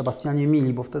o Sebastianie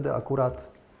Mili, bo wtedy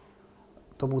akurat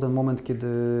to był ten moment, kiedy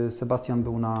Sebastian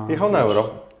był Jechał na Euro.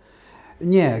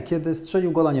 Nie, kiedy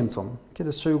strzelił gola Niemcom.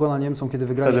 Kiedy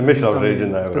wygraliśmy. Wtedy myślał, że jedzie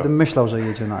na Euro. Wtedy myślał, że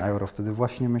jedzie na Euro. Wtedy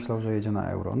właśnie myślał, że jedzie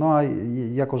na Euro. No a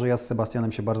jako, że ja z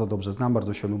Sebastianem się bardzo dobrze znam,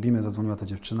 bardzo się lubimy, zadzwoniła ta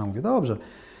dziewczyna, mówię, dobrze,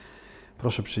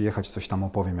 proszę przyjechać, coś tam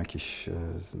opowiem,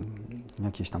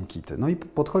 jakieś tam kity. No i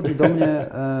podchodzi do mnie,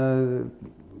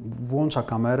 włącza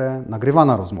kamerę,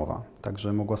 nagrywana rozmowa,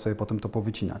 także mogła sobie potem to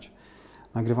powycinać.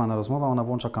 Nagrywana rozmowa, ona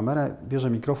włącza kamerę, bierze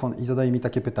mikrofon i zadaje mi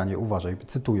takie pytanie, uważaj,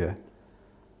 cytuję.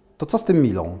 To co z tym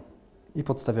Milą? I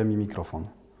podstawia mi mikrofon.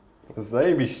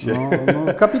 Zajebiście.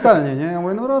 No kapitalnie, nie? Ja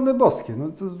mówię, no rany boskie, no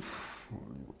to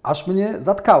aż mnie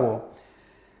zatkało.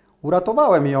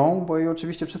 Uratowałem ją, bo jej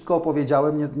oczywiście wszystko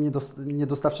opowiedziałem, nie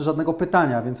dostawszy żadnego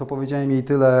pytania, więc opowiedziałem jej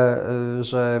tyle,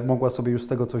 że mogła sobie już z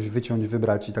tego coś wyciąć,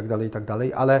 wybrać i tak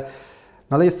dalej, ale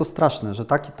No ale jest to straszne, że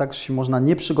tak się można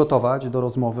nie przygotować do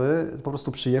rozmowy, po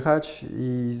prostu przyjechać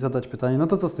i zadać pytanie, no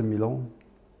to co z tym Milą?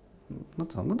 No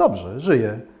to no dobrze,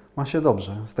 żyje, ma się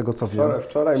dobrze, z tego co wiem.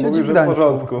 Wczoraj Siedzi mówił, w że w Gdańsku.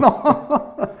 porządku.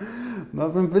 No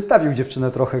bym wystawił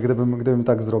dziewczynę trochę, gdybym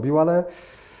tak zrobił,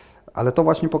 ale to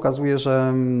właśnie pokazuje,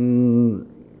 że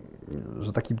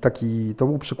to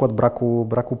był przykład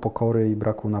braku pokory i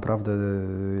braku naprawdę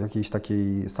jakiejś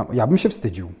takiej... Ja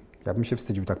bym się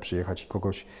wstydził tak przyjechać i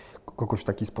kogoś w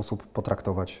taki sposób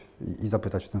potraktować i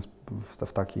zapytać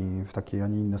w takie, a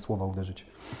nie inne słowa uderzyć.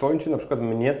 Powiem Ci, na przykład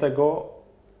mnie tego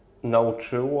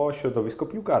nauczyło środowisko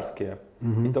piłkarskie.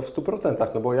 I to w 100%,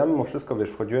 no bo ja mimo wszystko, wiesz,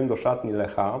 wchodziłem do szatni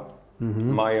Lecha,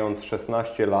 mając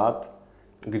 16 lat,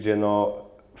 gdzie no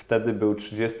wtedy był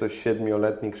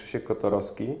 37-letni Krzysiek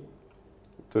Kotorowski,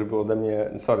 który był ode mnie,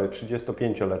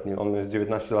 35-letni, on jest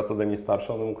 19 lat ode mnie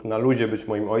starszy, on mógł na luzie być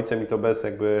moim ojcem i to bez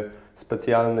jakby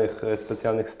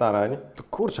specjalnych starań. To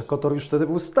kurczę, Kotor już wtedy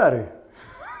był stary.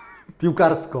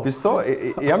 Piłkarsko. Wiesz co,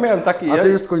 ja miałem taki... A ty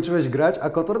już skończyłeś grać, a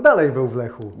Kotor dalej był w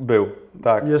Lechu. Był,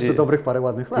 tak. I jeszcze dobrych parę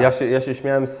ładnych lat. Ja się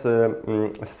śmiałem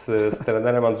z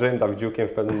trenerem Andrzejem Dawidziukiem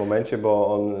w pewnym momencie,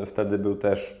 bo on wtedy był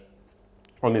też...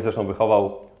 On mnie zresztą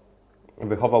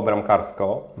wychował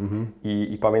bramkarsko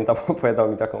i pamiętam,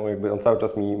 opowiadał mi taką, jakby on cały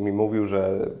czas mi mówił,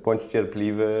 że bądź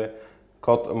cierpliwy,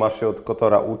 masz się od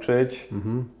Kotora uczyć,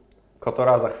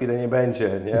 Kotora za chwilę nie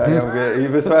będzie, nie? A ja mówię, i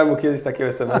wysłałem mu kiedyś takiego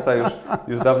SMS-a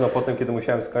już dawno potem, kiedy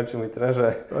musiałem skończyć, mój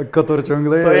trenerze, Kotor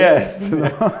ciągle co jest?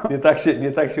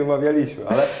 Nie tak się umawialiśmy,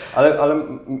 ale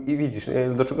i widzisz,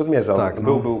 do czego zmierzał. Tak,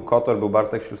 Był Kotor, był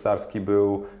Bartek Ślusarski,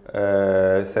 był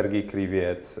Sergiej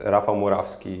Kriwiec, Rafał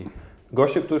Murawski.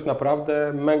 Goście, których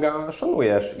naprawdę mega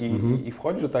szanujesz i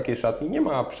wchodzisz do takiej szatni, nie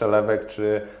ma przelewek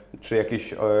czy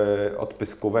jakichś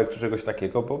odpyskówek czy czegoś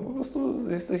takiego, bo po prostu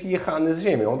jesteś jechany z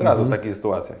ziemią od razu w takich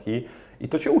sytuacjach i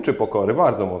to Cię uczy pokory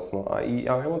bardzo mocno. A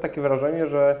ja mam takie wrażenie,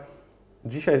 że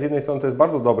dzisiaj z jednej strony to jest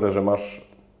bardzo dobre,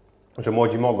 że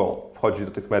młodzi mogą wchodzić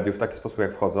do tych mediów w taki sposób,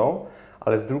 jak wchodzą,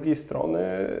 ale z drugiej strony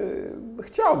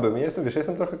chciałbym,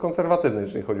 jestem trochę konserwatywny,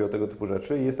 jeżeli chodzi o tego typu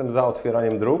rzeczy i jestem za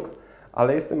otwieraniem dróg,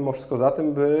 ale jestem mimo wszystko za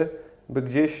tym, by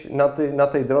gdzieś na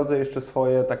tej drodze jeszcze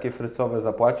swoje takie frycowe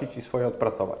zapłacić i swoje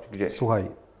odpracować gdzieś. Słuchaj.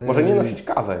 Może nie nosić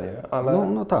kawę, nie? Ale...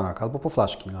 No tak, albo po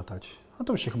flaszki latać. A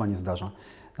to już się chyba nie zdarza.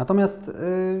 Natomiast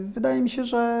wydaje mi się,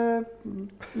 że...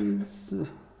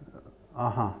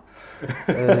 Aha.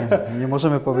 Nie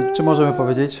możemy powiedzieć... Czy możemy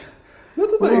powiedzieć? No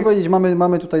tutaj możemy powiedzieć,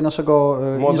 mamy tutaj naszego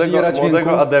inżyniera dźwięku,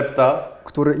 młodego adepta,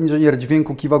 który inżynier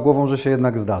dźwięku kiwa głową, że się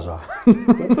jednak zdarza.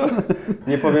 No to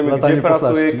nie powiemy, gdzie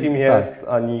pracuje, kim jest,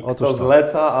 ani kto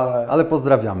zleca, ale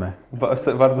pozdrawiamy.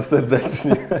 Bardzo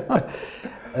serdecznie.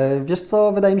 Wiesz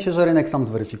co, wydaje mi się, że rynek sam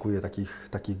zweryfikuje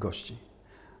takich gości.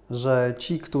 Że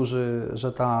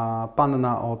że ta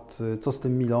panna od co z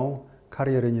tym Milą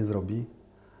kariery nie zrobi,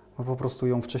 bo po prostu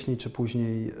ją wcześniej czy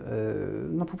później,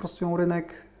 no po prostu ją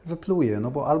rynek wypluje,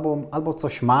 no bo albo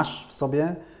coś masz w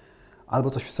sobie,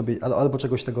 albo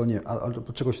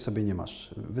czegoś w sobie nie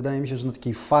masz. Wydaje mi się, że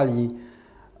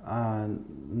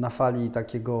na fali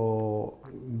takiego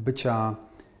bycia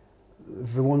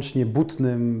wyłącznie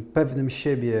butnym, pewnym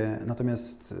siebie,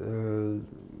 natomiast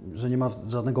że nie ma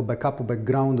żadnego backupu,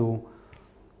 backgroundu,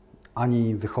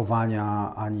 ani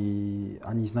wychowania,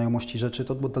 ani znajomości rzeczy,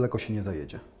 to daleko się nie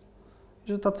zajedzie.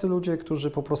 Że tacy ludzie,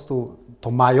 którzy po prostu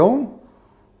to mają,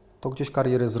 to gdzieś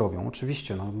karierę zrobią.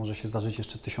 Oczywiście, no, może się zdarzyć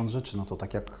jeszcze 1000 rzeczy, no to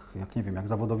tak jak nie wiem, jak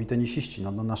zawodowi tenisiści,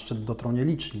 no, na szczyt dotrą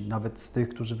nieliczni, nawet z tych,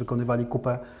 którzy wykonywali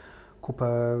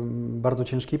kupę bardzo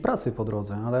ciężkiej pracy po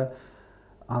drodze,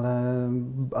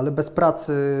 ale bez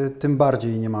pracy tym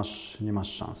bardziej nie masz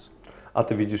szans. A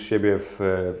Ty widzisz siebie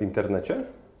w internecie?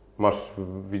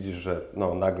 Widzisz, że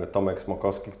no, nagle Tomek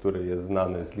Smokowski, który jest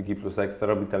znany z Ligi Plus Ekstra,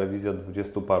 robi telewizję od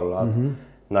 20 paru lat,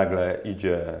 nagle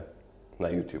idzie na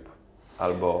YouTube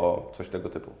albo coś tego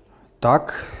typu.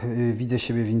 Tak, widzę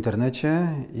siebie w internecie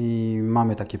i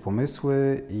mamy takie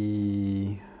pomysły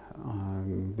i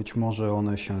być może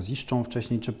one się ziszczą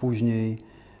wcześniej czy później.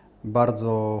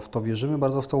 Bardzo w to wierzymy,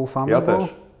 bardzo w to ufamy. Ja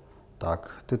też.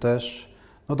 Tak, Ty też.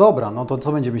 No dobra, no to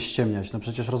co będziemy ściemniać? No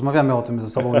przecież rozmawiamy o tym ze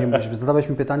sobą. Zadałeś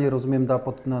mi pytanie, rozumiem,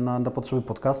 na potrzeby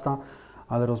podcasta,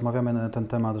 ale rozmawiamy na ten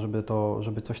temat,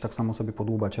 żeby coś tak samo sobie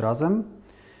podłubać razem.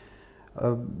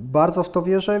 Bardzo w to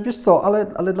wierzę. Wiesz co,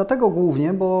 ale dlatego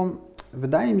głównie, bo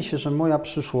wydaje mi się, że moja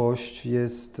przyszłość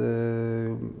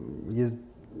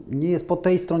nie jest po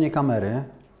tej stronie kamery,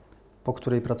 po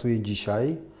której pracuję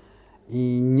dzisiaj.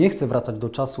 I nie chcę wracać do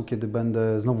czasu, kiedy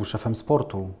będę znowu szefem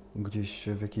sportu gdzieś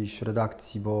w jakiejś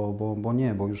redakcji, bo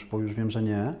już wiem, że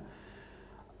nie.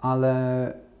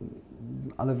 Ale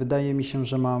ale wydaje mi się,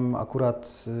 że mam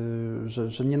akurat,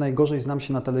 że nie najgorzej znam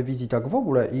się na telewizji tak w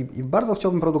ogóle i bardzo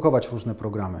chciałbym produkować różne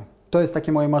programy. To jest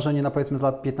takie moje marzenie na powiedzmy z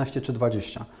lat 15 czy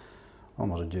 20, o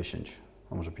może 10,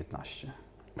 a może 15,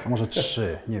 a może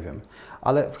 3, nie wiem.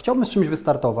 Ale chciałbym z czymś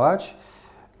wystartować,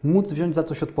 móc wziąć za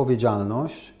coś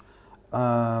odpowiedzialność,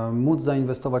 móc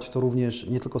zainwestować w to również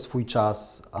nie tylko swój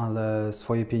czas, ale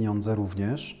swoje pieniądze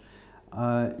również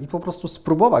i po prostu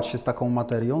spróbować się z taką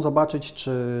materią, zobaczyć,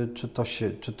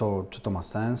 czy to ma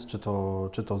sens,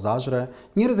 czy to zażre,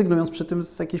 nie rezygnując przy tym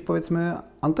z jakiejś powiedzmy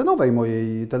antenowej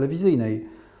mojej telewizyjnej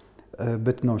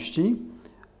bytności.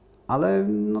 Ale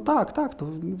no tak, to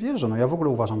wierzę. No ja w ogóle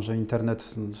uważam, że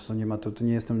internet to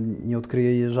nie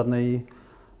odkryje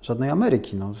żadnej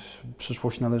Ameryki. No,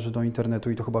 przyszłość należy do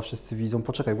internetu i to chyba wszyscy widzą.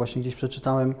 Poczekaj, właśnie gdzieś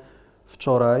przeczytałem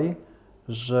wczoraj,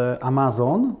 że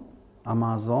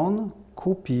Amazon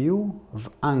kupił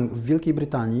w Wielkiej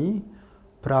Brytanii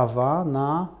prawa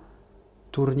na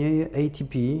turnieje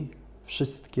ATP,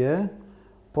 wszystkie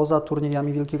poza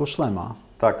turniejami Wielkiego Szlema.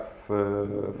 Tak,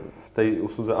 w tej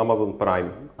usłudze Amazon Prime.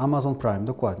 Amazon Prime,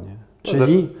 dokładnie. No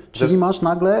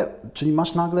Czyli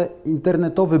masz nagle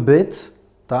internetowy byt,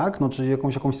 tak? No, czyli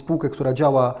jakąś spółkę, która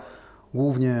działa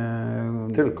głównie...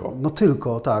 Tylko. No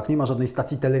tylko, tak. Nie ma żadnej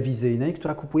stacji telewizyjnej,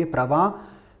 która kupuje prawa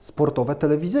sportowe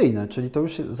telewizyjne. Czyli to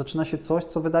już zaczyna się coś,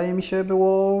 co wydaje mi się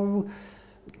było...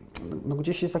 No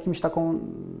gdzieś jest jakimś taką...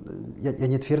 Ja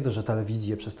nie twierdzę, że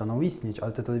telewizje przestaną istnieć,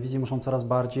 ale te telewizje muszą coraz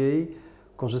bardziej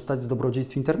korzystać z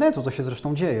dobrodziejstw internetu, co się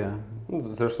zresztą dzieje.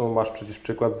 Zresztą masz przecież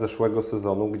przykład z zeszłego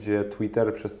sezonu, gdzie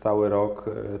Twitter przez cały rok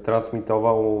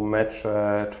transmitował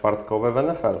mecze czwartkowe w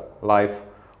NFL live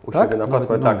u siebie na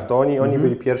platformie. Tak, to oni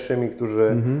byli pierwszymi,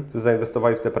 którzy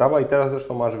zainwestowali w te prawa i teraz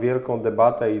zresztą masz wielką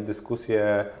debatę i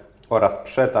dyskusję oraz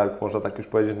przetarg, można tak już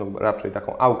powiedzieć, no raczej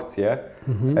taką aukcję,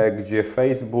 gdzie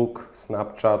Facebook,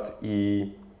 Snapchat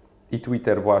i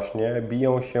Twitter właśnie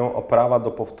biją się o prawa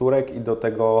do powtórek i do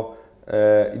tego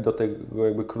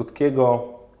jakby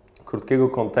krótkiego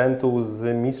kontentu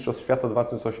z Mistrzostw Świata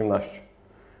 2018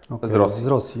 z Rosji. Z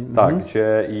Rosji. Tak,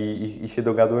 gdzie i się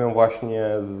dogadują właśnie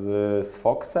z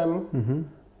Foxem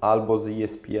albo z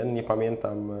ESPN, nie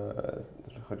pamiętam,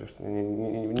 chociaż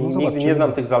nigdy nie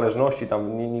znam tych zależności,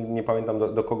 tam nie pamiętam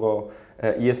do kogo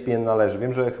ESPN należy.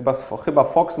 Wiem, że chyba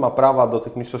Fox ma prawa do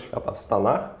tych Mistrzostw Świata w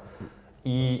Stanach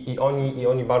i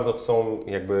oni bardzo chcą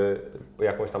jakby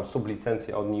jakąś tam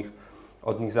sublicencję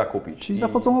od nich zakupić. Czyli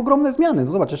zachodzą ogromne zmiany.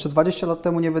 No zobacz, jeszcze 20 lat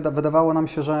temu nie wydawało nam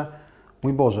się, że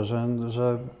mój Boże,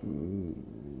 że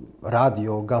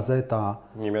radio, gazeta,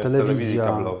 telewizji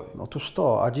kablowej. Otóż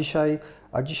to,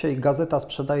 a dzisiaj gazeta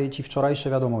sprzedaje Ci wczorajsze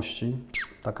wiadomości.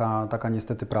 Taka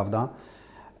niestety prawda.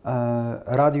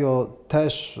 Radio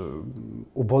też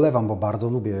ubolewam, bo bardzo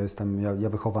lubię, ja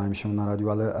wychowałem się na radiu,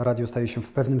 ale radio staje się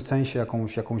w pewnym sensie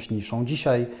jakąś niszą.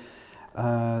 Dzisiaj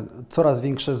coraz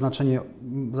większe znaczenie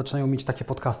zaczynają mieć takie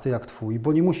podcasty jak Twój,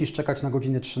 bo nie musisz czekać na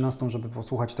godzinę 13, żeby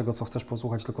posłuchać tego, co chcesz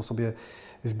posłuchać, tylko sobie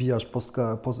wbijasz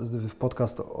w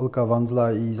podcast Olka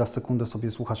Wandzla i za sekundę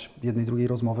sobie słuchasz jednej, drugiej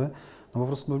rozmowy. No po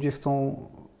prostu ludzie chcą...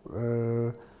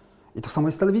 I to samo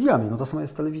jest z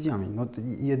telewizjami. No,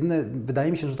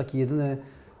 wydaje mi się, że taki jedyny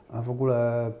w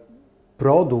ogóle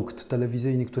produkt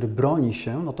telewizyjny, który broni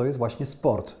się, no to jest właśnie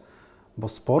sport. Bo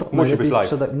sport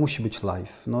musi być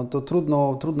live. No to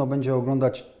trudno będzie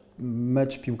oglądać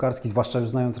mecz piłkarski, zwłaszcza już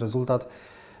znając rezultat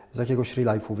z jakiegoś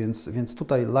real life'u, więc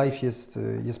tutaj live jest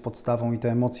podstawą i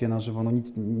te emocje na żywo no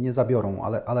nic nie zabiorą,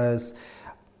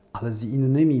 ale z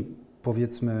innymi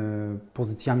powiedzmy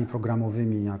pozycjami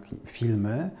programowymi jak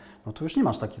filmy, no to już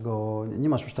nie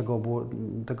masz już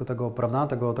tego prawda,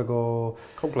 tego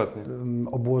kompletnie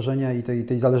obłożenia i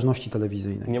tej zależności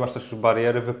telewizyjnej. Nie masz też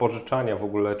bariery wypożyczania w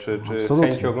ogóle, czy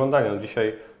chęci oglądania. No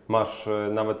dzisiaj masz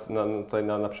nawet tutaj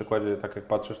na przykładzie, tak jak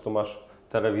patrzysz, tu masz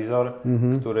telewizor,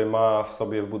 który ma w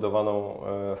sobie wbudowaną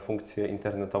funkcję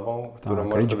internetową, którą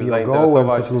możesz sobie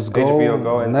zainteresować. HBO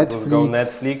Go,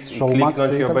 Netflix i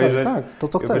kliknąć i obejrzeć, to,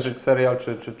 co chcesz. obejrzeć serial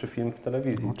czy film w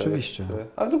telewizji. Oczywiście.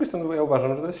 Ale z drugiej strony ja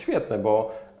uważam, że to jest świetne,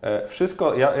 bo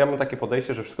wszystko, ja mam takie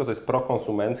podejście, że wszystko, co jest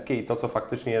prokonsumenckie i to, co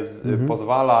faktycznie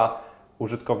pozwala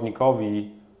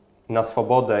użytkownikowi na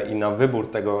swobodę i na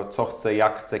wybór tego, co chce,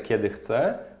 jak chce, kiedy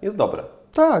chce, jest dobre.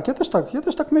 Tak, ja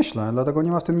też tak myślę, dlatego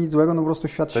nie ma w tym nic złego, no po prostu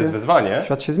to jest wyzwanie.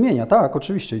 Świat się zmienia, tak,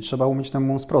 oczywiście i trzeba umieć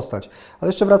temu sprostać. Ale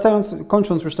jeszcze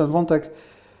kończąc już ten wątek,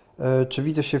 czy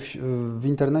widzę się w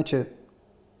internecie,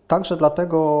 także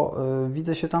dlatego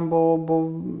widzę się tam, bo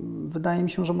wydaje mi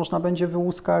się, że można będzie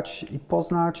wyłuskać i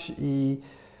poznać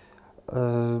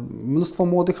mnóstwo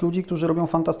młodych ludzi, którzy robią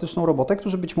fantastyczną robotę,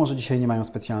 którzy być może dzisiaj nie mają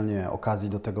specjalnie okazji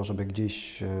do tego, żeby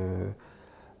gdzieś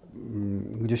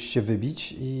gdzieś się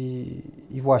wybić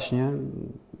i właśnie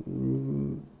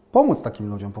pomóc takim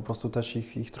ludziom, po prostu też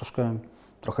ich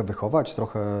trochę wychować,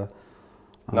 trochę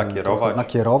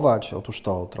nakierować, otóż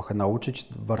to, trochę nauczyć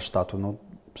warsztatu. No,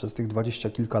 przez tych 20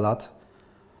 kilka lat,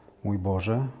 mój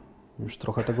Boże, już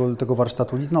trochę tego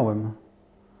warsztatu liznąłem.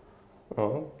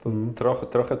 O, to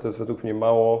trochę to jest według mnie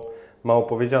mało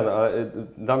powiedziane, ale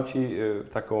dam Ci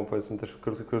taką, powiedzmy, też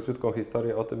króciutką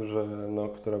historię o tym, że,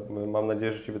 która mam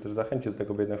nadzieję, że Ciebie też zachęci do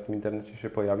tego, by jednak w tym internecie się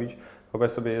pojawić.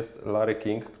 Wyobraź sobie, jest Larry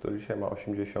King, który dzisiaj ma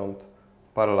 80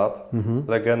 parę lat,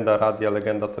 legenda radia,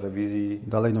 legenda telewizji.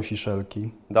 Dalej nosi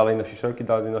szelki.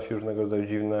 Dalej nosi różnego rodzaju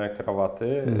dziwne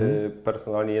krawaty.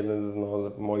 Personalnie jeden z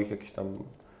moich jakichś tam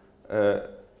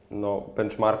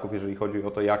benchmarków, jeżeli chodzi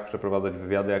o to, jak przeprowadzać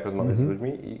wywiady, jak rozmawiać z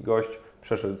ludźmi, i gość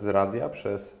przeszedł z radia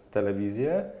przez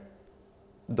telewizję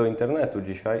do internetu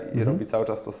dzisiaj i robi cały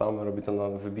czas to samo, robi to na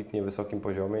wybitnie wysokim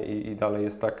poziomie i dalej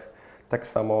jest tak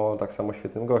samo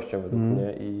świetnym gościem według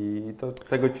mnie i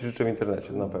tego Ci życzę w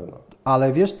internecie na pewno.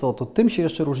 Ale wiesz co, to tym się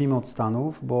jeszcze różnimy od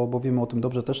Stanów, bo wiemy o tym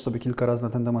dobrze, też sobie kilka razy na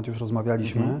ten temat już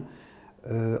rozmawialiśmy.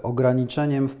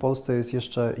 Ograniczeniem w Polsce jest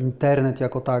jeszcze internet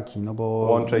jako taki, no bo...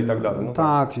 Łącze i tak dalej.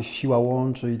 Tak, siła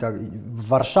łączy i tak. W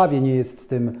Warszawie nie jest z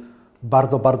tym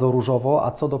bardzo, bardzo różowo,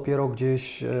 a co dopiero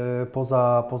gdzieś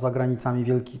poza granicami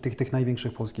tych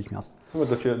największych polskich miast. No,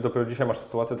 dopiero dzisiaj masz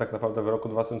sytuację tak naprawdę w roku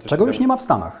 2017. Czego już nie ma w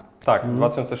Stanach. Tak,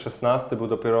 2016 był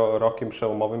dopiero rokiem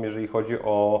przełomowym, jeżeli chodzi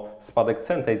o spadek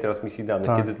cen tej transmisji danych,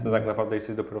 kiedy Ty tak naprawdę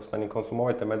jesteś dopiero w stanie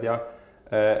konsumować te media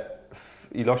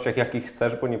w ilościach, jakich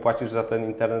chcesz, bo nie płacisz za ten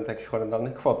internet jakichś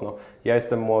horrendalnych kwot. No, ja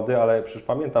jestem młody, ale przecież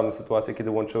pamiętam sytuację,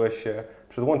 kiedy łączyłeś się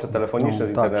przez łącze telefoniczne z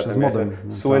internetem. Przez modem.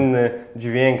 Słynny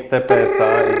dźwięk TPS-a.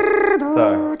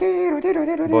 Tak.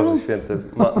 Boże święty,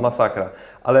 masakra.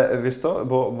 Ale wiesz co,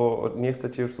 bo nie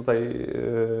chcę Cię już tutaj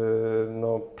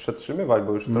przetrzymywać,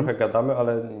 bo już trochę gadamy,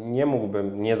 ale nie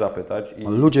mógłbym nie zapytać.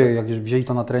 Ale ludzie, jak już wzięli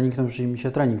to na trening, to już im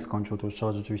się trening skończył, to już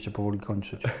trzeba rzeczywiście powoli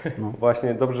kończyć. No.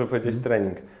 Właśnie, dobrze, że powiedziałeś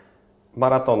trening.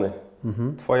 Maratony.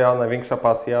 Twoja największa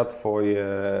pasja, Twoje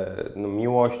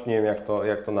miłość, nie wiem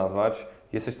jak to nazwać.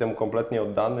 Jesteś temu kompletnie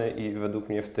oddany i według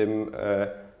mnie w tym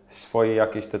swoje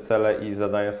jakieś te cele i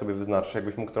zadania sobie wyznaczasz.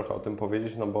 Jakbyś mógł trochę o tym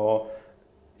powiedzieć, no bo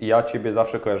ja Ciebie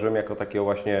zawsze kojarzyłem jako takiego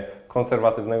właśnie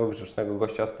konserwatywnego, grzecznego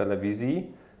gościa z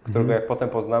telewizji, którego jak potem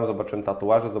poznałem, zobaczyłem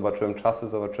tatuaże, zobaczyłem czasy,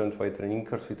 zobaczyłem Twoje treningi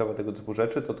crossfitowe, tego typu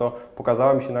rzeczy, to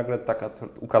pokazała mi się nagle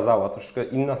ukazała troszkę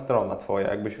inna strona Twoja.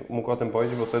 Jakbyś mógł o tym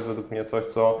powiedzieć, bo to jest według mnie coś,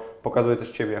 co pokazuje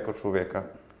też Ciebie jako człowieka.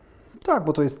 Tak,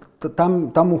 bo to jest,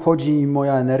 tam uchodzi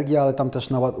moja energia, ale tam też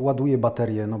ładuje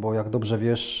baterię, no bo jak dobrze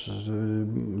wiesz,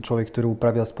 człowiek, który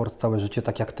uprawia sport całe życie,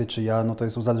 tak jak Ty czy ja, no to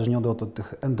jest uzależniony od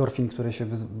tych endorfin, które się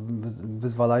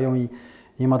wyzwalają i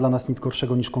nie ma dla nas nic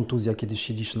gorszego niż kontuzja, kiedy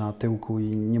siedzisz na tyłku i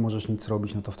nie możesz nic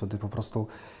robić, no to wtedy po prostu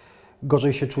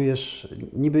gorzej się czujesz,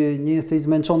 niby nie jesteś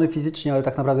zmęczony fizycznie, ale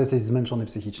tak naprawdę jesteś zmęczony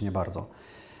psychicznie bardzo.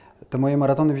 Te moje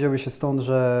maratony wzięły się stąd,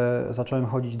 że zacząłem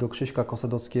chodzić do Krzyśka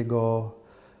Kosedowskiego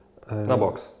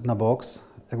na boks.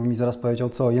 Jakby mi zaraz powiedział,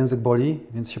 co, język boli,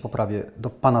 więc się poprawię. Do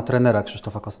pana trenera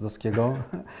Krzysztofa Kosedowskiego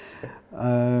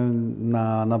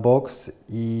na boks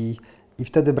i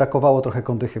wtedy brakowało trochę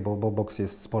kondychy, bo boks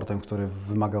jest sportem, który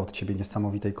wymaga od Ciebie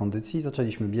niesamowitej kondycji.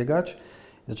 Zaczęliśmy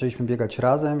biegać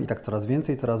razem i tak coraz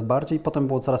więcej, coraz bardziej. Potem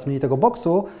było coraz mniej tego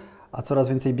boksu, a coraz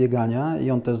więcej biegania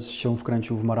i on też się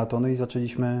wkręcił w maratony i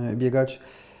zaczęliśmy biegać.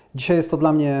 Dzisiaj jest to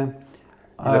dla mnie...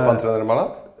 Ile pan trener ma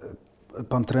lat?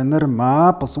 Pan trener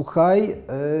ma, posłuchaj,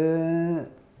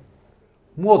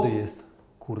 młody jest,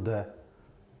 kurde.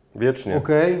 Wiecznie.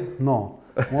 Okej, no,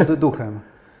 młody duchem.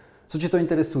 Co Cię to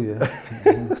interesuje?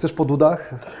 Chcesz po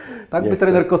dudach? Tak by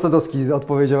trener Kosedowski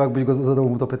odpowiedział, jakbyś go zadał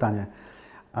mu to pytanie.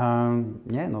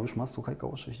 Nie, no już ma, słuchaj,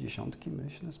 koło 60,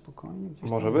 myślę, spokojnie.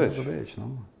 Może być. Może być, no.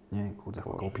 Nie, kurde,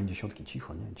 koło 50,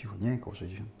 cicho, nie, koło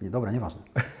 60. Nie, dobra, nieważne.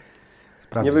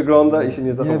 Nie wygląda i się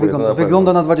nie zachowuje.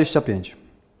 Wygląda na 25.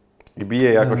 I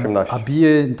bije jak 18. A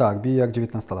bije jak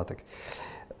 19-latek.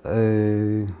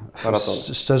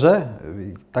 Szczerze,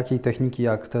 takiej techniki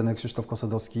jak trener Krzysztof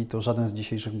Kosedowski, to żaden z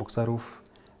dzisiejszych bokserów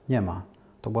nie ma.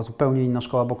 To była zupełnie inna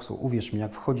szkoła boksu. Uwierz mi,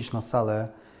 jak wchodzisz na salę,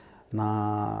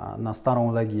 na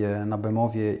starą Legię, na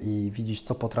Bemowie i widzisz,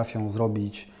 co potrafią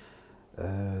zrobić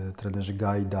trenerzy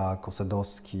Gajda,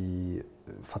 Kosedowski,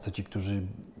 faceci, którzy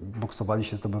boksowali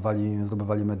się,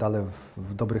 zdobywali medale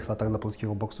w dobrych latach dla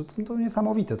polskiego boksu, to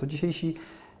niesamowite.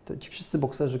 Ci wszyscy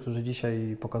bokserzy, którzy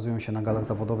dzisiaj pokazują się na galach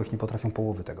zawodowych, nie potrafią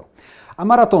połowy tego. A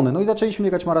maratony, no i zaczęliśmy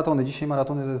biegać maratony. Dzisiaj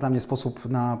maratony to jest dla mnie sposób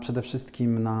przede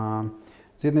wszystkim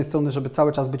z jednej strony, żeby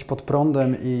cały czas być pod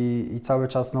prądem i cały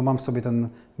czas, no mam w sobie ten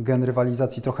gen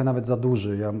rywalizacji trochę nawet za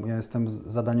duży. Ja jestem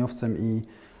zadaniowcem i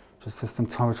że jestem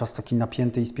cały czas taki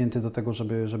napięty i spięty do tego,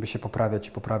 żeby się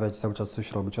poprawiać, cały czas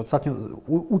coś robić. Ostatnio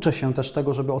uczę się też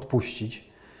tego, żeby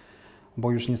odpuścić,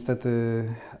 bo już niestety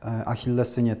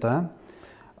achillesy nie te,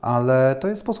 ale to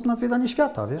jest sposób na zwiedzanie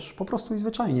świata, wiesz, po prostu i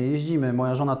zwyczajnie. Jeździmy,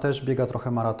 moja żona też biega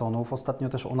trochę maratonów, ostatnio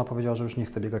też ona powiedziała, że już nie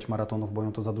chce biegać maratonów, bo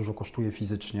ją to za dużo kosztuje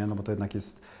fizycznie, no bo to jednak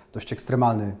jest dość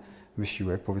ekstremalny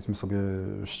wysiłek, powiedzmy sobie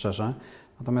szczerze.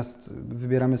 Natomiast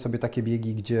wybieramy sobie takie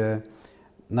biegi, gdzie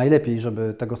najlepiej,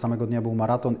 żeby tego samego dnia był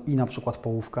maraton i na przykład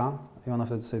połówka. I ona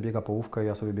wtedy sobie biega połówkę,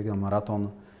 ja sobie biegam maraton.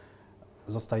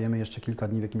 Zostajemy jeszcze kilka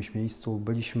dni w jakimś miejscu.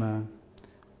 Byliśmy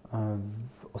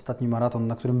ostatni maraton,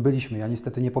 na którym byliśmy. Ja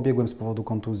niestety nie pobiegłem z powodu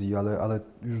kontuzji, ale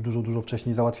już dużo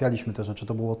wcześniej załatwialiśmy te rzeczy.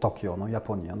 To było Tokio, no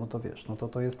Japonia, no to wiesz, no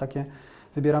to jest takie,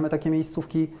 wybieramy takie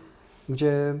miejscówki,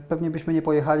 gdzie pewnie byśmy nie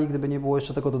pojechali, gdyby nie było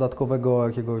jeszcze tego dodatkowego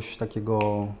jakiegoś takiego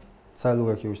celu,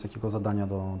 jakiegoś takiego zadania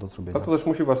do zrobienia. A to też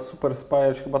musi Was super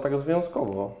spajać chyba tak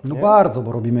związkowo, No nie? bardzo,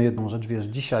 bo robimy jedną rzecz, wiesz,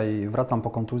 dzisiaj wracam po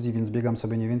kontuzji, więc biegam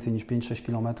sobie nie więcej niż 5-6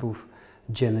 km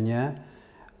dziennie,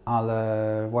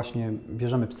 ale właśnie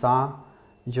bierzemy psa,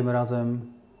 idziemy razem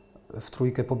w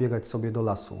trójkę pobiegać sobie do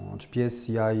lasu. Znaczy pies,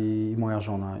 ja i moja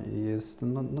żona. I jest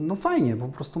no fajnie, po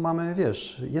prostu mamy,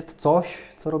 wiesz, jest coś,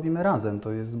 co robimy razem.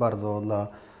 To jest bardzo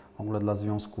w ogóle dla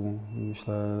związku,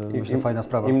 myślę, fajna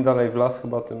sprawa. Im dalej w las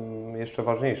chyba, tym jeszcze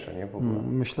ważniejsze, nie? W ogóle.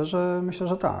 Myślę,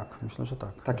 że tak.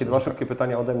 Takie dwa szybkie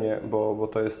pytania ode mnie, bo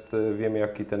to jest, wiemy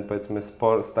jaki ten, powiedzmy,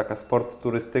 taka sport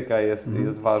turystyka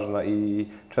jest ważna i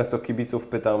często kibiców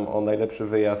pytam o najlepszy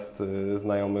wyjazd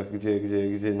znajomych,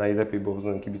 gdzie najlepiej było w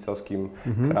względem kibicowskim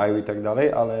kraju i tak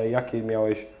dalej, ale jaki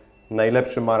miałeś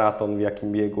najlepszy maraton, w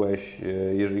jakim biegłeś,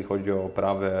 jeżeli chodzi o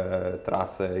oprawę,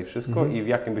 trasę i wszystko i w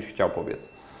jakim byś chciał pobiec?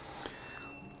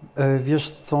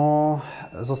 Wiesz co,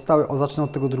 zacznę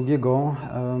od tego drugiego.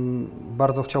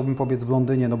 Bardzo chciałbym pobiec w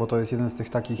Londynie, no bo to jest jeden z tych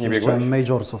takich jeszcze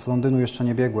majorsów. Londynu jeszcze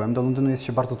nie biegłem. Do Londynu jest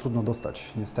się bardzo trudno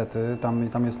dostać, niestety.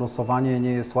 Tam jest losowanie,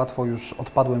 nie jest łatwo, już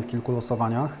odpadłem w kilku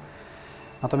losowaniach.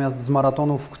 Natomiast z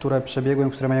maratonów, które przebiegłem,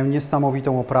 które mają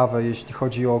niesamowitą oprawę, jeśli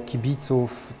chodzi o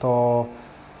kibiców, to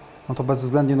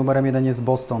bezwzględnie numerem 1 jest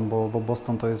Boston, bo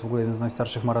Boston to jest w ogóle jeden z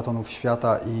najstarszych maratonów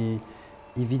świata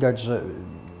i widać, że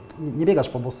nie biegasz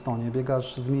po Bostonie,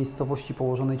 biegasz z miejscowości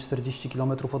położonej 40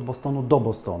 km od Bostonu do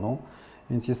Bostonu,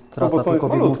 więc jest trasa tylko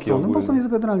w jedną stronę. Boston jest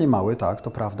generalnie mały, tak,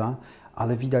 to prawda,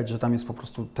 ale widać, że tam jest po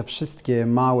prostu te wszystkie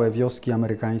małe wioski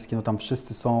amerykańskie, no tam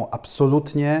wszyscy są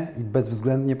absolutnie i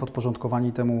bezwzględnie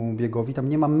podporządkowani temu biegowi. Tam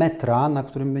nie ma metra, na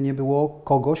którym by nie było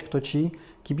kogoś, kto ci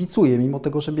kibicuje, mimo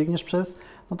tego, że biegniesz przez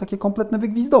takie kompletne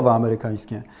wygwizdowa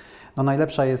amerykańskie. No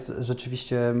najlepsza jest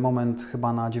rzeczywiście moment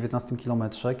chyba na 19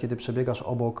 kilometrze, kiedy przebiegasz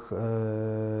obok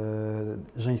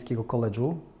żeńskiego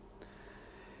koledżu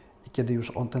i kiedy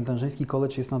już ten żeński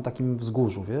koledż jest na takim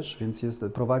wzgórzu, wiesz, więc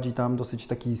prowadzi tam dosyć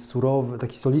taki surowy,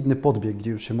 taki solidny podbieg,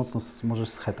 gdzie już się mocno możesz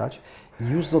schetać i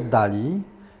już z oddali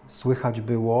słychać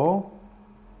było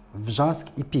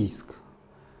wrzask i pisk.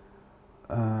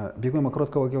 Biegłem akurat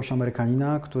koło jakiegoś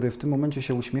Amerykanina, który w tym momencie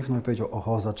się uśmiechnął i powiedział: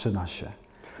 oho, zaczyna się.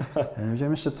 Ja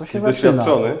wiedziałem jeszcze, co się zaczyna.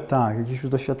 Doświadczony? Tak, jakiś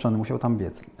już doświadczony, musiał tam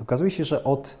biec. Okazuje się, że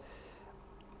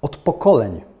od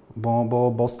pokoleń,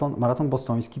 bo maraton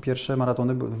bostoński, pierwsze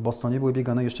maratony w Bostonie były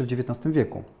biegane jeszcze w XIX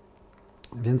wieku.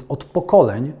 Więc od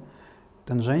pokoleń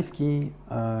ten żeński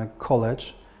college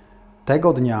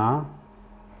tego dnia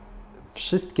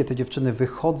wszystkie te dziewczyny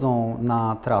wychodzą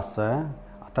na trasę.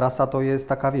 Trasa to jest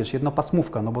taka, wiesz,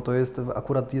 jednopasmówka, no bo to jest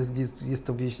akurat jest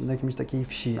to na jakimś takiej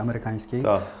wsi amerykańskiej.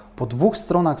 Tak. Po dwóch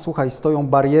stronach, słuchaj, stoją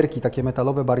barierki, takie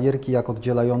metalowe barierki jak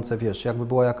oddzielające, wiesz, jakby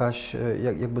była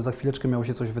jakby za chwileczkę miało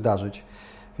się coś wydarzyć,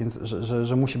 więc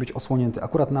że musi być osłonięty.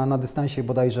 Akurat na dystansie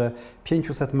bodajże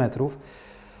 500 metrów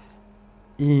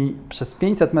i przez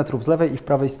 500 metrów z lewej i w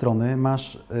prawej strony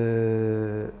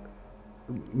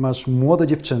masz młode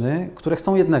dziewczyny, które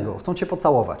chcą jednego, chcą Cię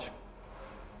pocałować.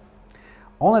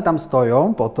 One tam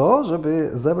stoją po to,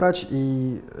 żeby zebrać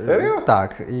i... Serio?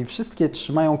 Tak. I wszystkie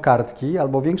trzymają kartki,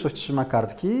 albo większość trzyma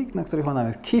kartki, na których ona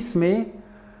jest kiss me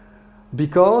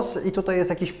because... I tutaj jest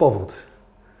jakiś powód.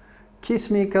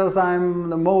 Kiss me because I'm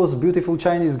the most beautiful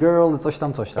Chinese girl, coś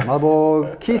tam. Albo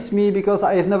kiss me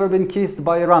because I have never been kissed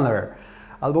by a runner.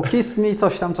 Albo kiss me,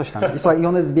 coś tam. I słuchaj, i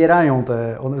one zbierają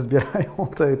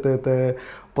te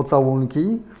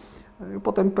pocałunki,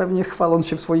 potem pewnie chwaląc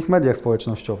się w swoich mediach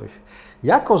społecznościowych.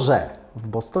 Jako że w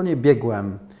Bostonie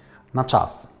biegłem na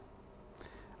czas,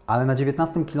 ale na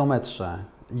 19 kilometrze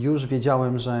już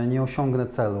wiedziałem, że nie osiągnę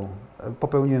celu.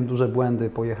 Popełniłem duże błędy,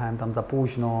 pojechałem tam za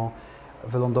późno,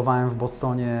 wylądowałem w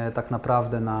Bostonie tak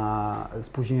naprawdę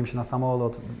spóźniłem się na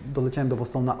samolot, doleciałem do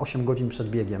Bostonu na 8 godzin przed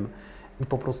biegiem i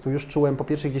po prostu już czułem po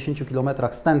pierwszych 10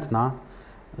 kilometrach stętna,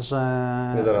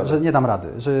 że nie dam rady,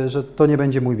 że to nie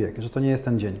będzie mój bieg, że to nie jest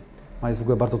ten dzień. A jest w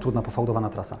ogóle bardzo trudna, pofałdowana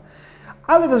trasa.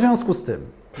 Ale w związku z tym,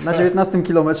 na 19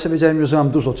 kilometrze wiedziałem już, że mam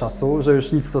dużo czasu, że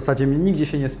już nic w zasadzie nigdzie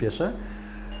się nie spieszę.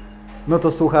 No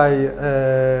to słuchaj,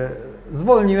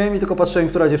 zwolniłem i tylko patrzyłem,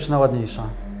 która dziewczyna ładniejsza.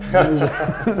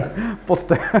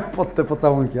 pod te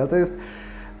pocałunki. Ale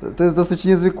to jest dosyć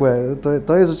niezwykłe.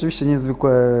 To jest rzeczywiście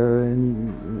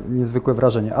niezwykłe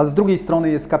wrażenie. A z drugiej strony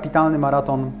jest kapitalny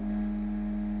maraton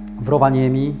w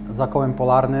Rovaniemi za kołem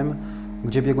polarnym,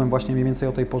 gdzie biegłem właśnie mniej więcej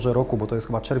o tej porze roku, bo to jest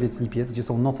chyba czerwiec-lipiec, gdzie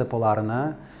są noce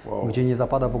polarne, gdzie nie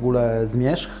zapada w ogóle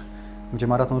zmierzch, gdzie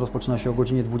maraton rozpoczyna się o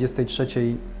godzinie 23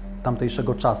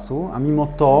 tamtejszego czasu, a mimo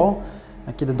to,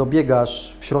 kiedy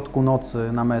dobiegasz w środku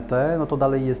nocy na metę, no to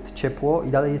dalej jest ciepło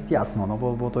i dalej jest jasno, no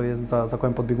bo to jest za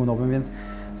kołem podbiegunowym, więc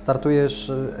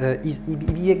startujesz i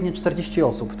biegnie 40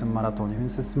 osób w tym maratonie,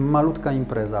 więc to jest malutka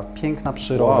impreza, piękna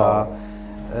przyroda.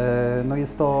 No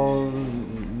jest to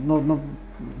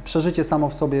przeżycie samo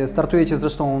w sobie. Startujecie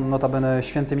zresztą notabene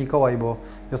Święty Mikołaj, bo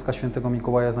wioska Świętego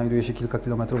Mikołaja znajduje się kilka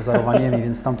kilometrów za Rovaniemi,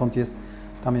 więc stamtąd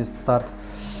tam jest start.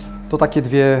 To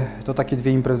takie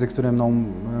dwie imprezy, które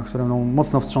mną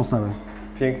mocno wstrząsnęły.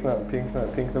 Piękna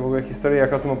w ogóle historia.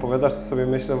 Jak o tym opowiadasz, to sobie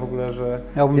myślę w ogóle, że...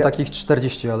 Miałbym takich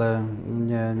 40, ale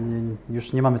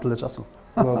już nie mamy tyle czasu.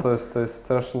 No to jest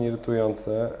strasznie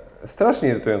irytujące. Strasznie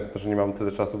irytujące to, że nie mam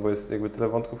tyle czasu, bo jest jakby tyle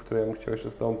wątków, które ja bym chciał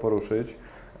jeszcze z Tobą poruszyć.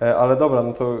 Ale dobra,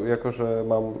 no to jako, że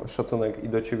mam szacunek i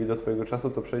do Ciebie, i do Twojego czasu,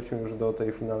 to przejdźmy już do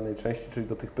tej finalnej części, czyli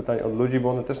do tych pytań od ludzi,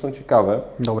 bo one też są ciekawe.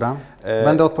 Dobra.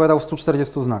 Będę odpowiadał w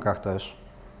 140 znakach też.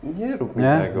 Nie rób mi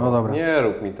tego. No dobra. Nie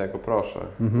rób mi tego, proszę.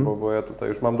 Bo ja tutaj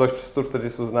już mam dość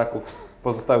 140 znaków w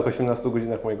pozostałych 18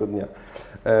 godzinach mojego dnia.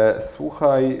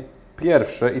 Słuchaj,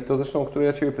 pierwsze, i to zresztą, o które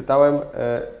ja Ciebie pytałem,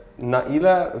 na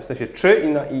ile, w sensie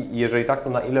czy i jeżeli tak, to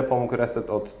na ile pomógł reset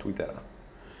od Twittera?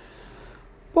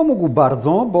 Pomógł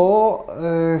bardzo, bo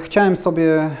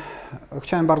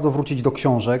chciałem bardzo wrócić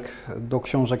do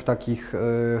książek takich,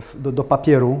 do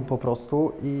papieru po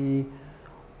prostu i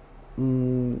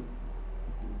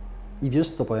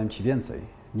wiesz co, powiem Ci więcej,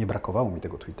 nie brakowało mi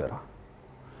tego Twittera.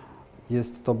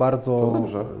 Jest to bardzo... To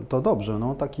dobrze. To dobrze,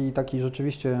 no taki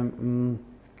rzeczywiście,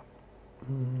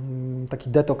 taki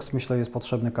detoks myślę jest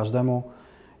potrzebny każdemu.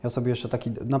 Ja sobie jeszcze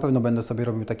na pewno będę sobie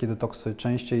robił takie detoksy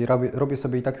częściej. Robię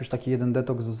sobie i tak już taki jeden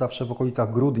detoks zawsze w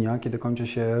okolicach grudnia, kiedy kończy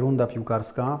się runda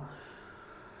piłkarska,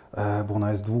 bo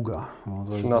ona jest długa. No,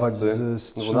 to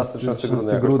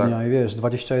 13 grudnia tak. I wiesz,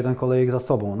 21 kolejek za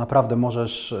sobą. Naprawdę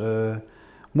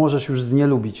możesz już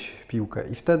znielubić piłkę.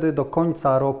 I wtedy do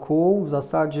końca roku w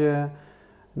zasadzie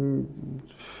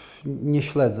nie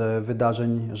śledzę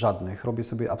wydarzeń żadnych. Robię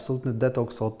sobie absolutny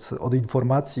detoks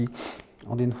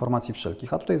od informacji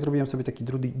wszelkich. A tutaj zrobiłem sobie taki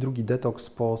drugi detoks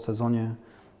po sezonie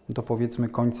do powiedzmy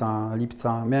końca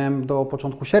lipca. Miałem do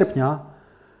początku sierpnia,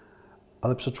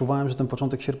 ale przeczuwałem, że ten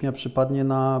początek sierpnia przypadnie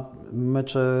na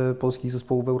mecze polskich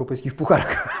zespołów w europejskich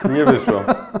pucharach. Nie wyszło.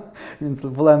 Więc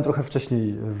wolałem trochę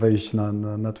wcześniej wejść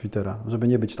na Twittera, żeby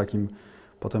nie być takim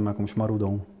potem jakąś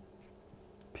marudą.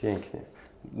 Pięknie.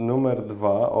 Numer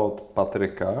 2 od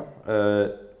Patryka.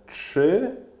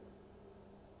 Czy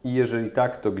i jeżeli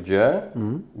tak, to gdzie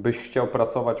byś chciał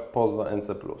pracować poza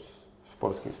NC+, w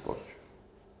polskim sporcie?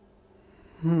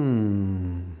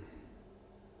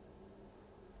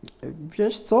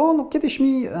 Wiesz co, no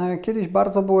kiedyś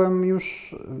bardzo byłem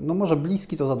już, no może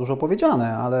bliski to za dużo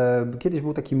powiedziane, ale kiedyś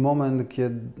był taki moment,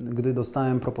 gdy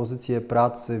dostałem propozycję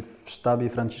pracy w sztabie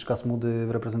Franciszka Smudy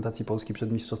w reprezentacji Polski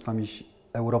przed Mistrzostwami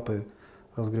Europy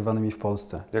rozgrywanymi w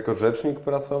Polsce. Jako rzecznik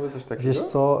prasowy, coś takiego? Wiesz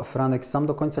co, Franek sam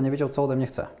do końca nie wiedział, co ode mnie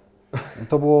chce.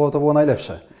 To było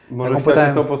najlepsze. Może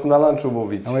chciałeś z tobą po prostu na lunchu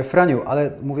mówić. Ja mówię, Franiu,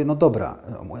 ale mówię, no dobra,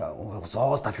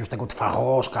 zostaw już tego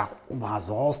twarożka,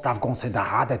 zostaw go, se da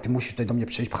radę, ty musisz tutaj do mnie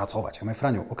przyjść pracować. Ja mówię,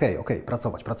 Franiu, okej,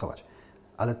 pracować.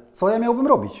 Ale co ja miałbym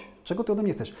robić? Czego ty ode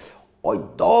mnie chcesz? Oj,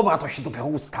 dobra, to się dopiero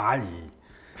ustali.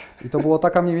 I to była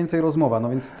taka mniej więcej rozmowa, no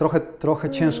więc trochę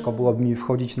ciężko byłoby mi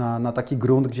wchodzić na taki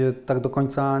grunt, gdzie tak do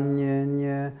końca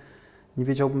nie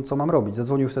wiedziałbym, co mam robić.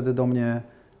 Zadzwonił wtedy do mnie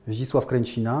Zdzisław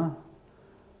Kręcina,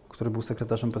 który był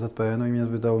sekretarzem PZPN-u i mnie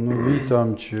pytał, no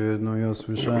witam Cię, no ja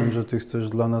słyszałem, że Ty chcesz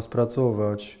dla nas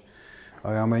pracować.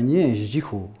 A ja mówię, nie,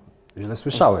 Zdzichu, źle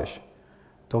słyszałeś.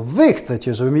 To Wy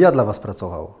chcecie, żebym ja dla Was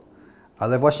pracował.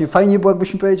 Ale właśnie fajnie było,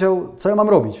 jakbyś mi powiedział, co ja mam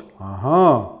robić.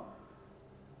 Aha.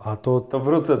 A to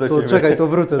wrócę do Ciebie. Czekaj, to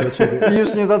wrócę do Ciebie. I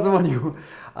już nie zadzwonił.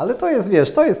 Ale to jest,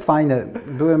 wiesz, to jest fajne.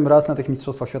 Byłem raz na tych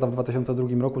Mistrzostwach Świata w 2002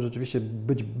 roku. Rzeczywiście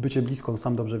bycie blisko,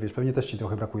 sam dobrze wiesz. Pewnie też Ci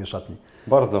trochę brakuje szatni.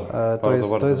 Bardzo.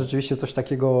 To jest rzeczywiście coś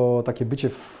takiego, takie bycie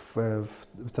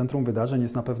w centrum wydarzeń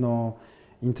jest na pewno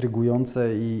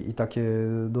intrygujące i takie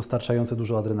dostarczające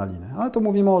dużo adrenaliny. Ale to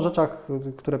mówimy o rzeczach,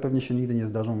 które pewnie się nigdy nie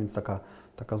zdarzą, więc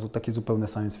takie zupełne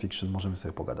science fiction, możemy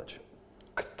sobie pogadać.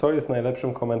 Kto jest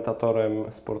najlepszym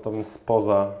komentatorem sportowym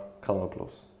spoza Kanal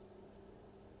Plus?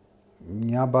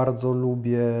 Ja bardzo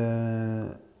lubię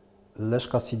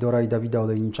Leszka Sidora i Dawida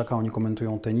Olejniczaka. Oni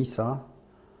komentują tenisa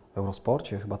w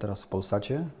Eurosporcie, chyba teraz w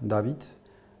Polsacie. Dawid.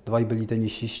 Dwaj byli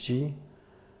tenisiści,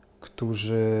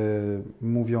 którzy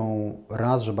mówią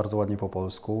raz, że bardzo ładnie po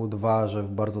polsku, dwa, że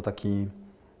w bardzo taki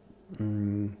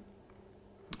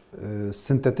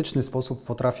syntetyczny sposób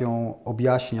potrafią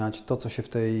objaśniać to, co się w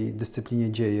tej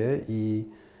dyscyplinie dzieje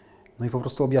no i po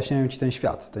prostu objaśniają Ci ten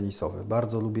świat tenisowy.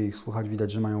 Bardzo lubię ich słuchać,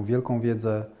 widać, że mają wielką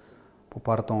wiedzę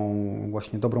popartą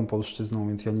właśnie dobrą polszczyzną,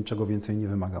 więc ja niczego więcej nie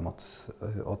wymagam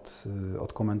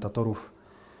od komentatorów.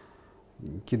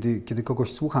 Kiedy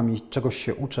kogoś słucham i czegoś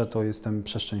się uczę, to jestem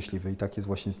przeszczęśliwy i tak jest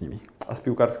właśnie z nimi. A z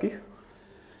piłkarskich?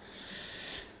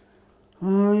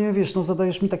 Nie wiesz, no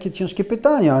zadajesz mi takie ciężkie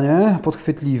pytania, nie?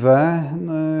 Podchwytliwe.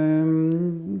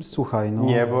 Słuchaj, no...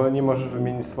 Nie, bo nie możesz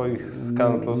wymienić swoich z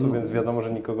Kanal Plusu, więc wiadomo,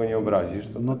 że nikogo nie obrazisz.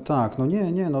 No tak, no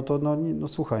nie, no to no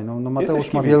słuchaj, no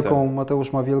Mateusz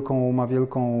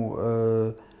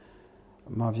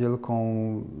ma wielką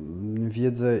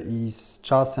wiedzę i z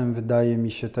czasem wydaje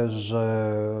mi się też,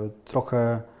 że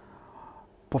trochę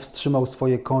powstrzymał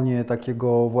swoje konie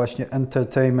takiego właśnie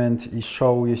entertainment i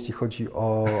show, jeśli chodzi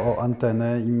o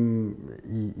antenę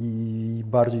i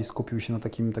bardziej skupił się na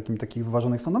takich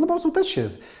wyważonych sądach. No po prostu też się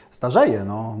starzeje,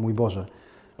 no mój Boże.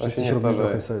 Wszyscy się robią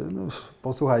trochę sobie, no,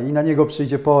 posłuchaj, i na niego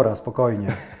przyjdzie pora,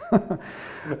 spokojnie.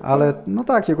 Ale no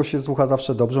tak, jego się słucha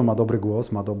zawsze dobrze, ma dobry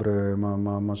głos,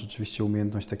 ma rzeczywiście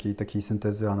umiejętność takiej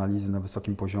syntezy, analizy na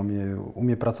wysokim poziomie,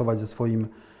 umie pracować ze swoim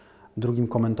drugim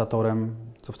komentatorem,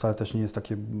 co wcale też nie jest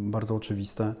takie bardzo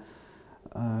oczywiste,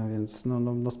 więc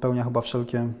no spełnia chyba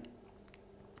wszelkie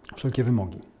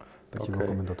wymogi takiego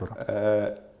komentatora.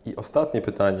 I ostatnie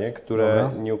pytanie, które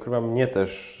nie ukrywam, mnie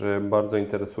też bardzo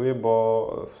interesuje,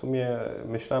 bo w sumie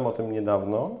myślałem o tym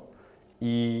niedawno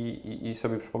i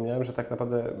sobie przypomniałem, że tak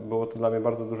naprawdę było to dla mnie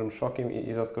bardzo dużym szokiem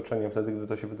i zaskoczeniem wtedy, gdy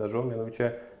to się wydarzyło.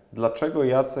 Mianowicie, dlaczego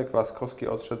Jacek Laskowski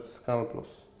odszedł z Kanal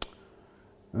Plus?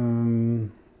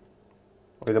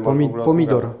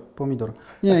 Pomidor.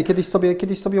 Nie,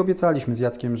 kiedyś sobie obiecaliśmy z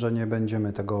Jackiem, że nie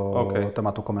będziemy tego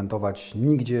tematu komentować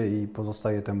nigdzie i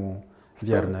pozostaje temu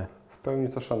wierny. W pełni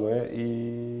to szanuję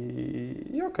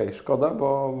i szkoda,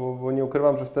 bo nie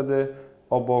ukrywam, że wtedy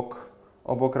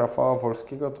obok Rafała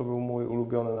Wolskiego to był mój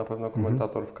ulubiony na pewno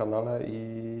komentator w kanale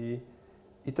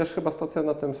i też chyba stacja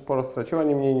na tym sporo straciła,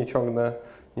 niemniej nie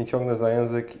ciągnę za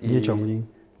język. Nie ciągnij.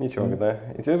 Nie ciągnę.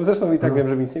 Zresztą i tak wiem,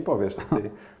 że nic nie powiesz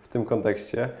w tym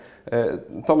kontekście.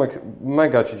 Tomek,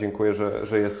 mega Ci dziękuję,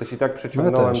 że jesteś i tak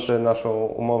przeciągnąłem tę naszą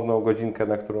umowną godzinkę,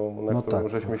 na którą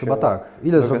żeśmy się... Chyba tak.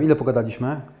 Ile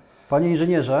pogadaliśmy? Panie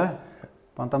inżynierze,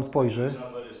 Pan tam spojrzy.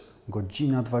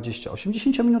 Godzina 20.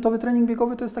 80-minutowy trening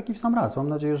biegowy to jest taki w sam raz. Mam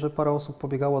nadzieję, że parę osób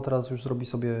pobiegało, teraz już zrobi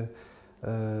sobie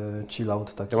chill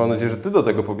out. Taki. Ja mam nadzieję, że Ty do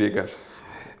tego pobiegasz.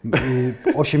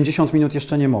 80 minut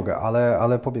jeszcze nie mogę,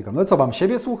 ale pobiegam. No co, mam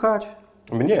siebie słuchać?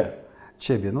 Mnie.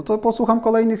 Ciebie. No to posłucham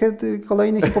kolejnych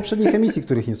i poprzednich emisji,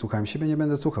 których nie słuchałem. Siebie nie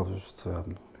będę słuchał,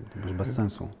 już bez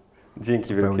sensu.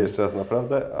 Dzięki wielkie jeszcze raz,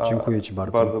 naprawdę. Dziękuję Ci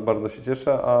bardzo. Bardzo, bardzo się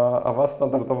cieszę, a Was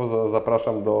standardowo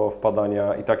zapraszam do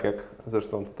wpadania i tak jak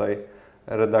zresztą tutaj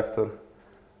redaktor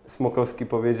Smokowski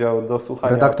powiedział, do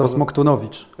słuchania... Redaktor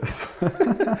Smoktunowicz.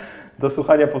 Do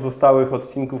słuchania pozostałych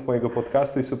odcinków mojego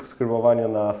podcastu i subskrybowania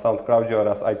na SoundCloudzie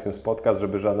oraz iTunes Podcast,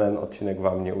 żeby żaden odcinek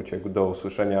Wam nie uciekł. Do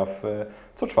usłyszenia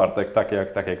co czwartek,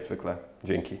 tak jak zwykle.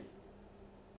 Dzięki.